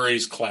 Bill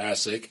Murray's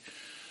classic.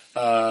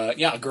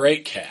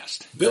 Great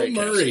cast. Bill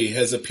Murray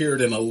has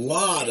appeared in a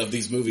lot of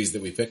these movies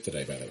that we picked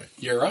today, by the way.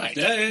 You're right.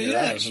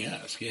 Yeah, He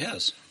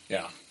has.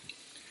 Yeah.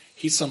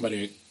 He's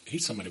somebody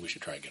we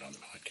should try to get on the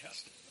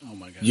podcast. Oh,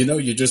 my God.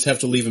 You just have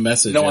to leave a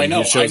message. No, I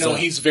know. Up.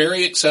 He's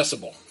very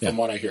accessible from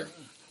what I hear.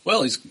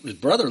 Well, his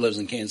brother lives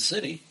in Kansas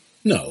City.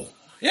 No.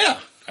 Yeah.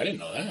 I didn't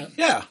know that.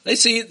 Yeah. They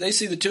see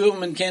the two of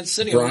them in Kansas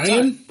City all the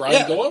Brian? time.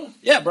 Brian Doyle?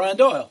 Yeah, Brian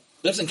Doyle.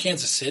 Lives in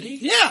Kansas City?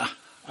 Yeah.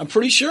 I'm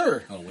pretty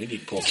sure. Oh, we need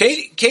to pull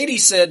Katie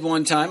said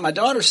one time, my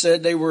daughter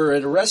said they were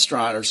at a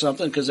restaurant or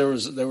something because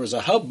there was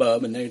a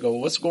hubbub, and they go,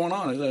 "What's going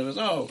on?" And they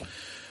go,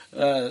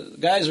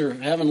 guys are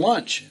having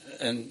lunch,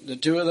 and the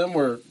two of them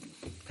were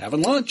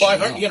having lunch. Well,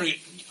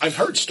 I've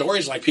heard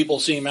stories like people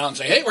see him out and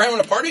say, "Hey, we're having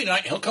a party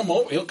tonight." He'll come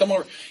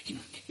over. He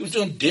was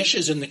doing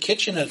dishes in the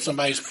kitchen at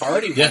somebody's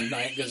party one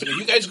night. He goes,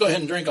 "You guys go ahead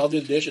and drink. I'll do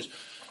the dishes."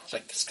 It's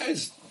like, this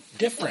guy's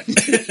different,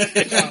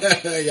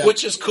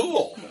 which is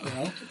cool.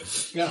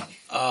 Yeah.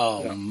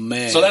 Oh,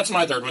 man. So that's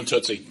my third one,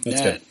 Tootsie.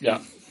 That's good. Yeah.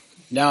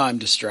 Now I'm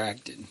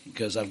distracted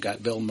because I've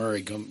got Bill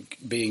Murray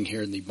being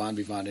here in the Bon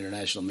Vivant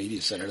International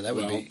Media Center. That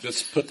would be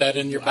just put that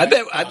in your back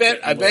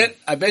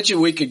I bet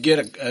you we could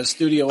get a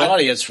studio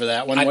audience for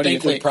that one. I what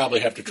think do you we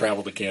probably have to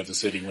travel to Kansas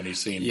City when he's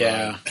seen.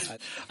 Yeah.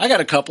 I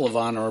got a couple of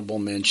honorable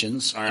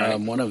mentions. All right.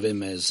 One of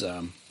them is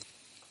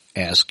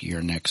ask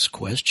your next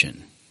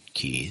question,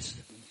 Keith.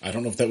 I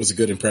don't know if that was a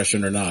good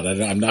impression or not.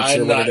 I'm not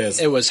sure what it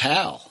is. It was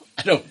Hal.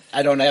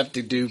 I don't have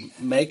to do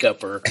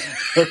makeup or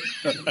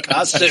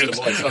costumes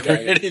or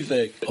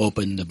anything.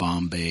 Open the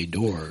Bombay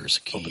doors,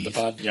 Keith. Open the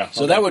pod. Yeah.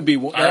 So that would be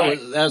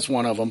that's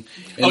one of them.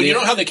 And you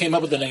know how they came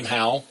up with the name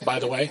Hal, by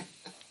the way?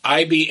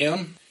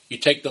 IBM. You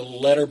take the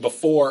letter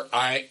before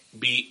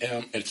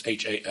IBM, it's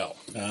HAL.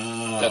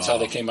 Oh. That's how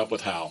they came up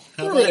with Hal.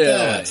 How about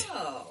that?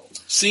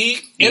 See,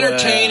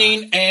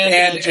 entertaining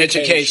and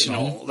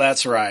educational.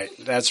 That's right.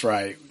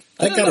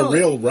 That got a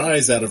real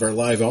rise out of our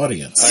live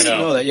audience. I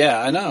know that. Yeah,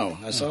 I know.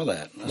 I saw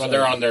that.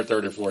 They're on their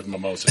third or fourth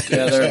mimosa.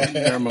 Yeah,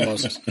 they're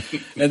mimosas.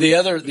 And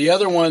the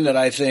other one that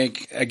I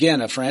think,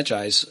 again, a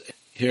franchise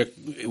here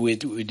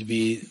would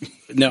be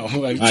no.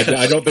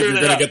 I don't think you're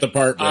going to get the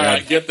part, Brad. All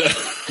right,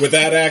 with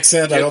that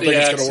accent, I don't think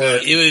it's going to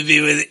work. It would be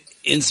with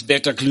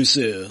Inspector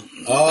Clouseau.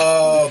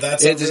 Oh,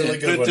 that's a really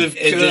good one.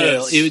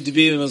 It would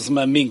be with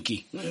my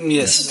Minky.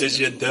 Yes. Does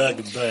your dog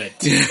butt?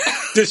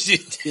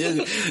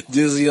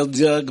 Does your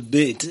dog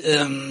bit?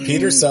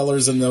 Peter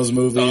Sellers in those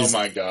movies. Oh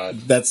my God.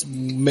 That's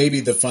maybe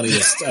the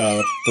funniest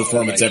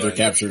performance ever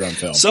captured on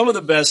film. Some of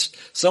the best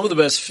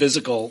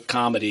physical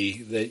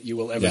comedy that you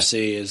will ever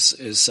see is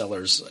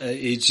Sellers.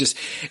 It's just,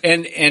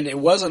 and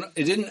it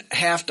didn't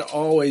have to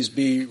always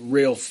be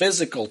real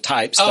physical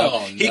type stuff. Oh,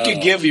 no. He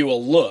could give you a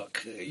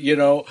look,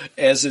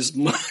 as his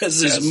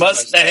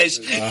mustache,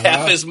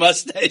 half his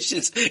mustache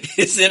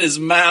is in his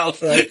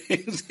mouth, right.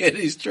 And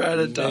he's trying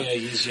to talk. Yeah,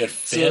 use your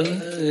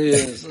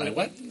fin. Like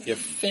what? Your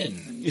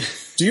fin.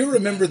 Do you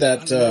remember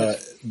that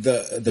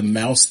the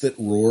mouse that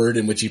roared,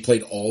 in which he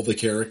played all the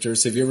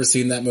characters? Have you ever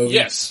seen that movie?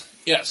 Yes.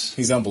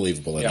 He's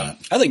unbelievable in that.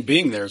 I think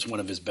Being There is one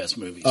of his best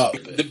movies.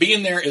 The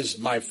Being There is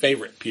my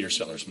favorite Peter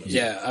Sellers movie.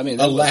 Yeah, I mean,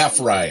 a laugh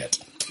riot.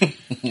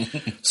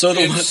 So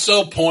it's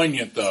so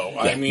poignant, though.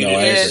 Yeah, I mean,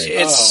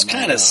 it's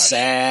kind of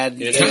sad.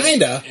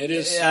 Kinda. It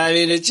is. I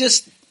mean, I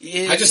just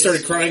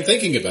started crying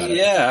thinking about it.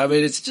 Yeah, I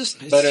mean, it's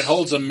but it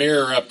holds a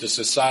mirror up to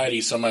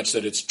society so much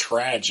that it's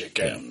tragic,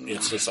 and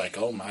it's just like,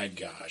 oh my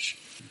gosh.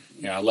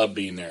 Yeah, I love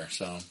Being There.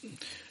 So,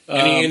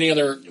 any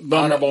other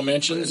honorable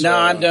mentions? No,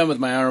 I'm done with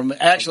my honorable.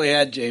 Actually, I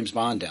had James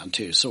Bond down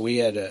too, so we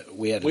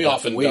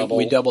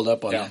doubled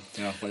up on that.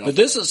 Yeah, but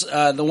this is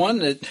the one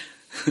that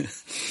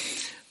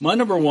my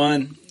number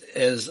one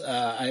is.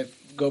 I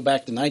go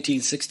back to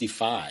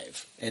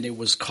 1965, and it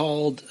was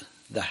called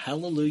The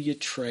Hallelujah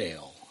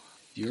Trail.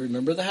 Do you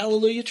remember The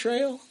Hallelujah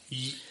Trail?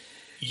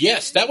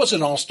 Yes, that was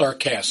an all-star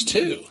cast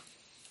too.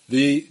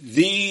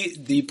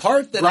 The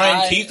part that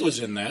Brian Keith was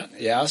in that.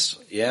 Yes,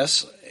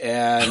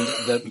 and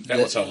that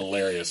was a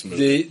hilarious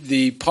movie.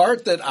 The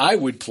part that I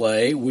would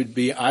play would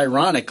be,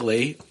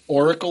 ironically,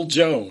 Oracle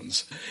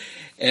Jones,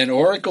 and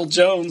Oracle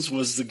Jones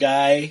was the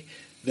guy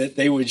that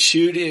they would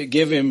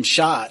give him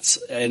shots,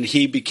 and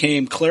he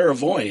became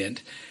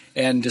clairvoyant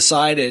and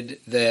decided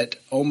that,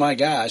 oh my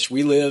gosh,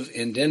 we live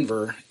in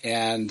Denver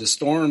and the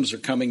storms are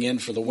coming in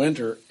for the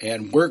winter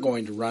and we're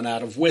going to run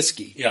out of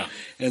whiskey. Yeah.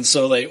 And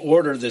so they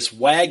order this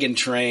wagon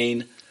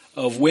train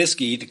of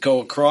whiskey to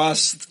go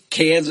across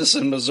Kansas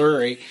and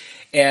Missouri,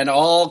 and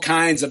all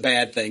kinds of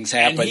bad things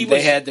happened.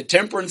 They had the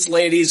temperance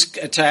ladies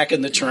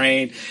attacking the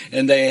train,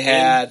 and they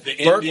had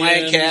Burt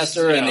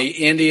Lancaster and the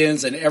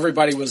Indians, and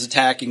everybody was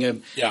attacking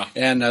him. Yeah.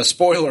 And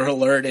spoiler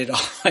alert,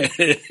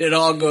 it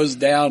all goes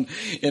down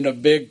in a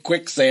big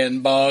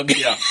quicksand bog.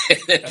 Yeah.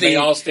 And they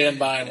all stand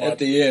by and watch at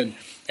the end.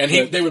 And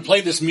they would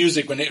play this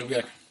music when it would be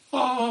like,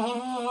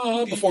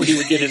 before he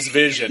would get his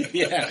vision.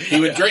 Yeah. He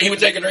would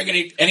take a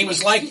drink, and he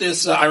was like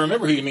this, I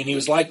remember who you mean, he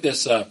was like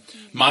this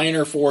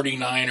minor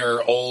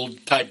 49er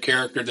old type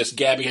character, this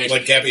Gabby Hayes.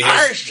 Like Gabby Hayes.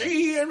 I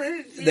see him.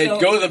 They'd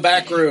go to the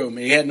back room.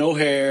 He had no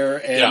hair,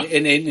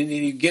 and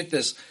he'd get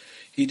this,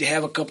 he'd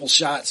have a couple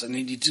shots, and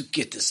he'd just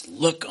get this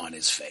look on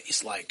his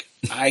face, like,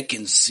 I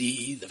can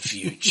see the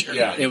future.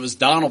 Yeah. It was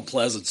Donald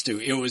Pleasance, too.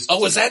 It was. Oh,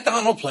 was that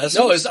Donald Pleasance?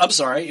 No, I'm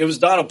sorry. It was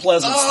Donald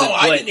Pleasance.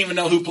 I didn't even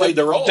know who played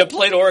the role. That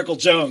played Oracle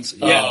Jones.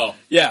 Yeah. Oh.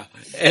 Yeah.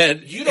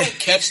 And you don't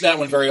catch that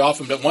one very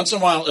often, but once in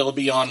a while it'll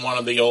be on one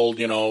of the old,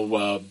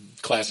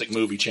 classic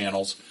movie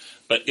channels.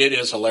 But it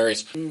is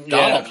hilarious.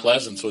 Donald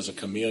Pleasance was a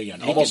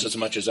chameleon, almost as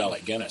much as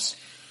Alec Guinness.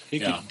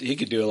 He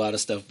could do a lot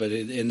of stuff, but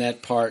in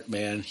that part,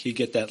 man, he'd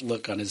get that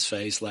look on his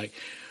face like,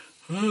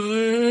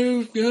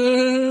 and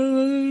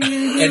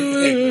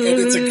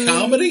it's a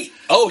comedy?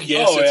 Oh,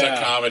 yes, it's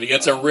a comedy.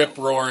 It's a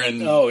rip-roaring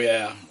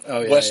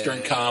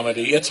Western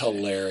comedy. It's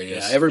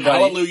hilarious. Yeah,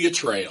 Hallelujah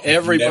Trail.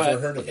 Everybody,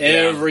 Never heard of it.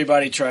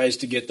 Everybody tries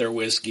to get their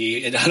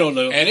whiskey, and I don't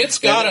know. And it's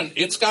got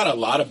a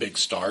lot of big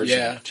stars in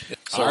it.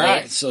 So all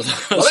right. Well,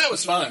 that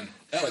was fun.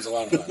 That was a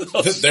lot of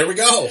fun. There we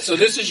go. So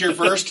this is your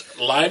first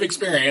live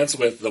experience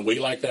with the We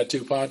Like That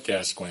Too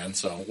podcast, Quinn.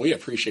 So we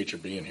appreciate your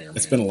being here.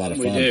 It's been a lot of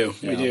fun.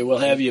 We do. We'll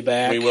have you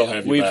back. We will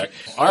have you back.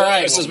 All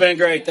right. This has been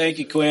great. Thank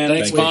you, Quinn.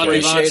 Thanks, Bon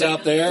Vivants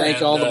out there.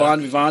 Thank all the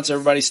Bon Vivants.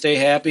 Everybody stay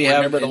happy.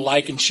 Remember to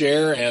like and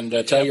share and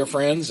tell your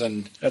friends.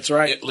 And that's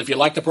right. If you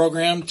like the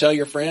program, tell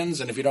your friends.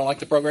 And if you don't like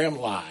the program,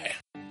 lie.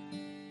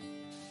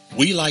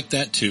 We Like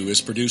That Too is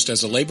produced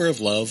as a labor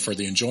of love for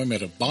the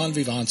enjoyment of Bon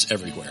Vivants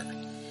everywhere.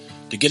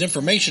 To get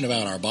information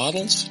about our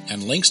bottles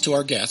and links to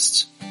our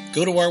guests,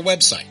 go to our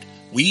website,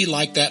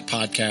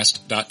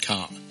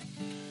 WeLikeThatPodcast.com.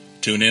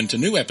 Tune in to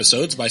new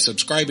episodes by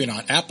subscribing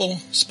on Apple,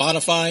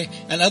 Spotify,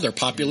 and other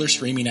popular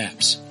streaming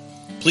apps.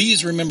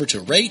 Please remember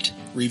to rate,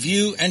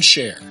 review, and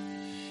share.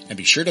 And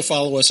be sure to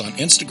follow us on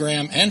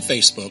Instagram and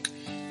Facebook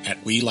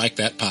at We Like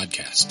That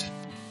Podcast.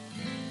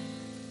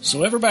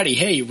 So everybody,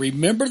 hey,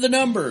 remember the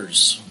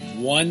numbers.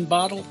 1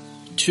 bottle,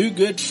 2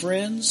 good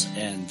friends,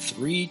 and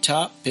 3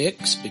 top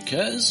picks,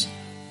 because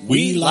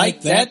we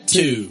like that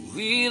too.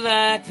 We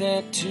like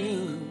that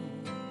too.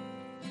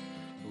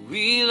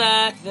 We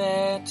like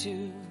that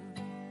too.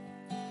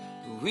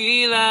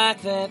 We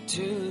like that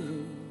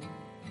too.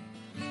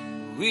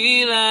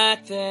 We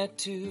like that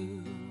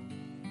too.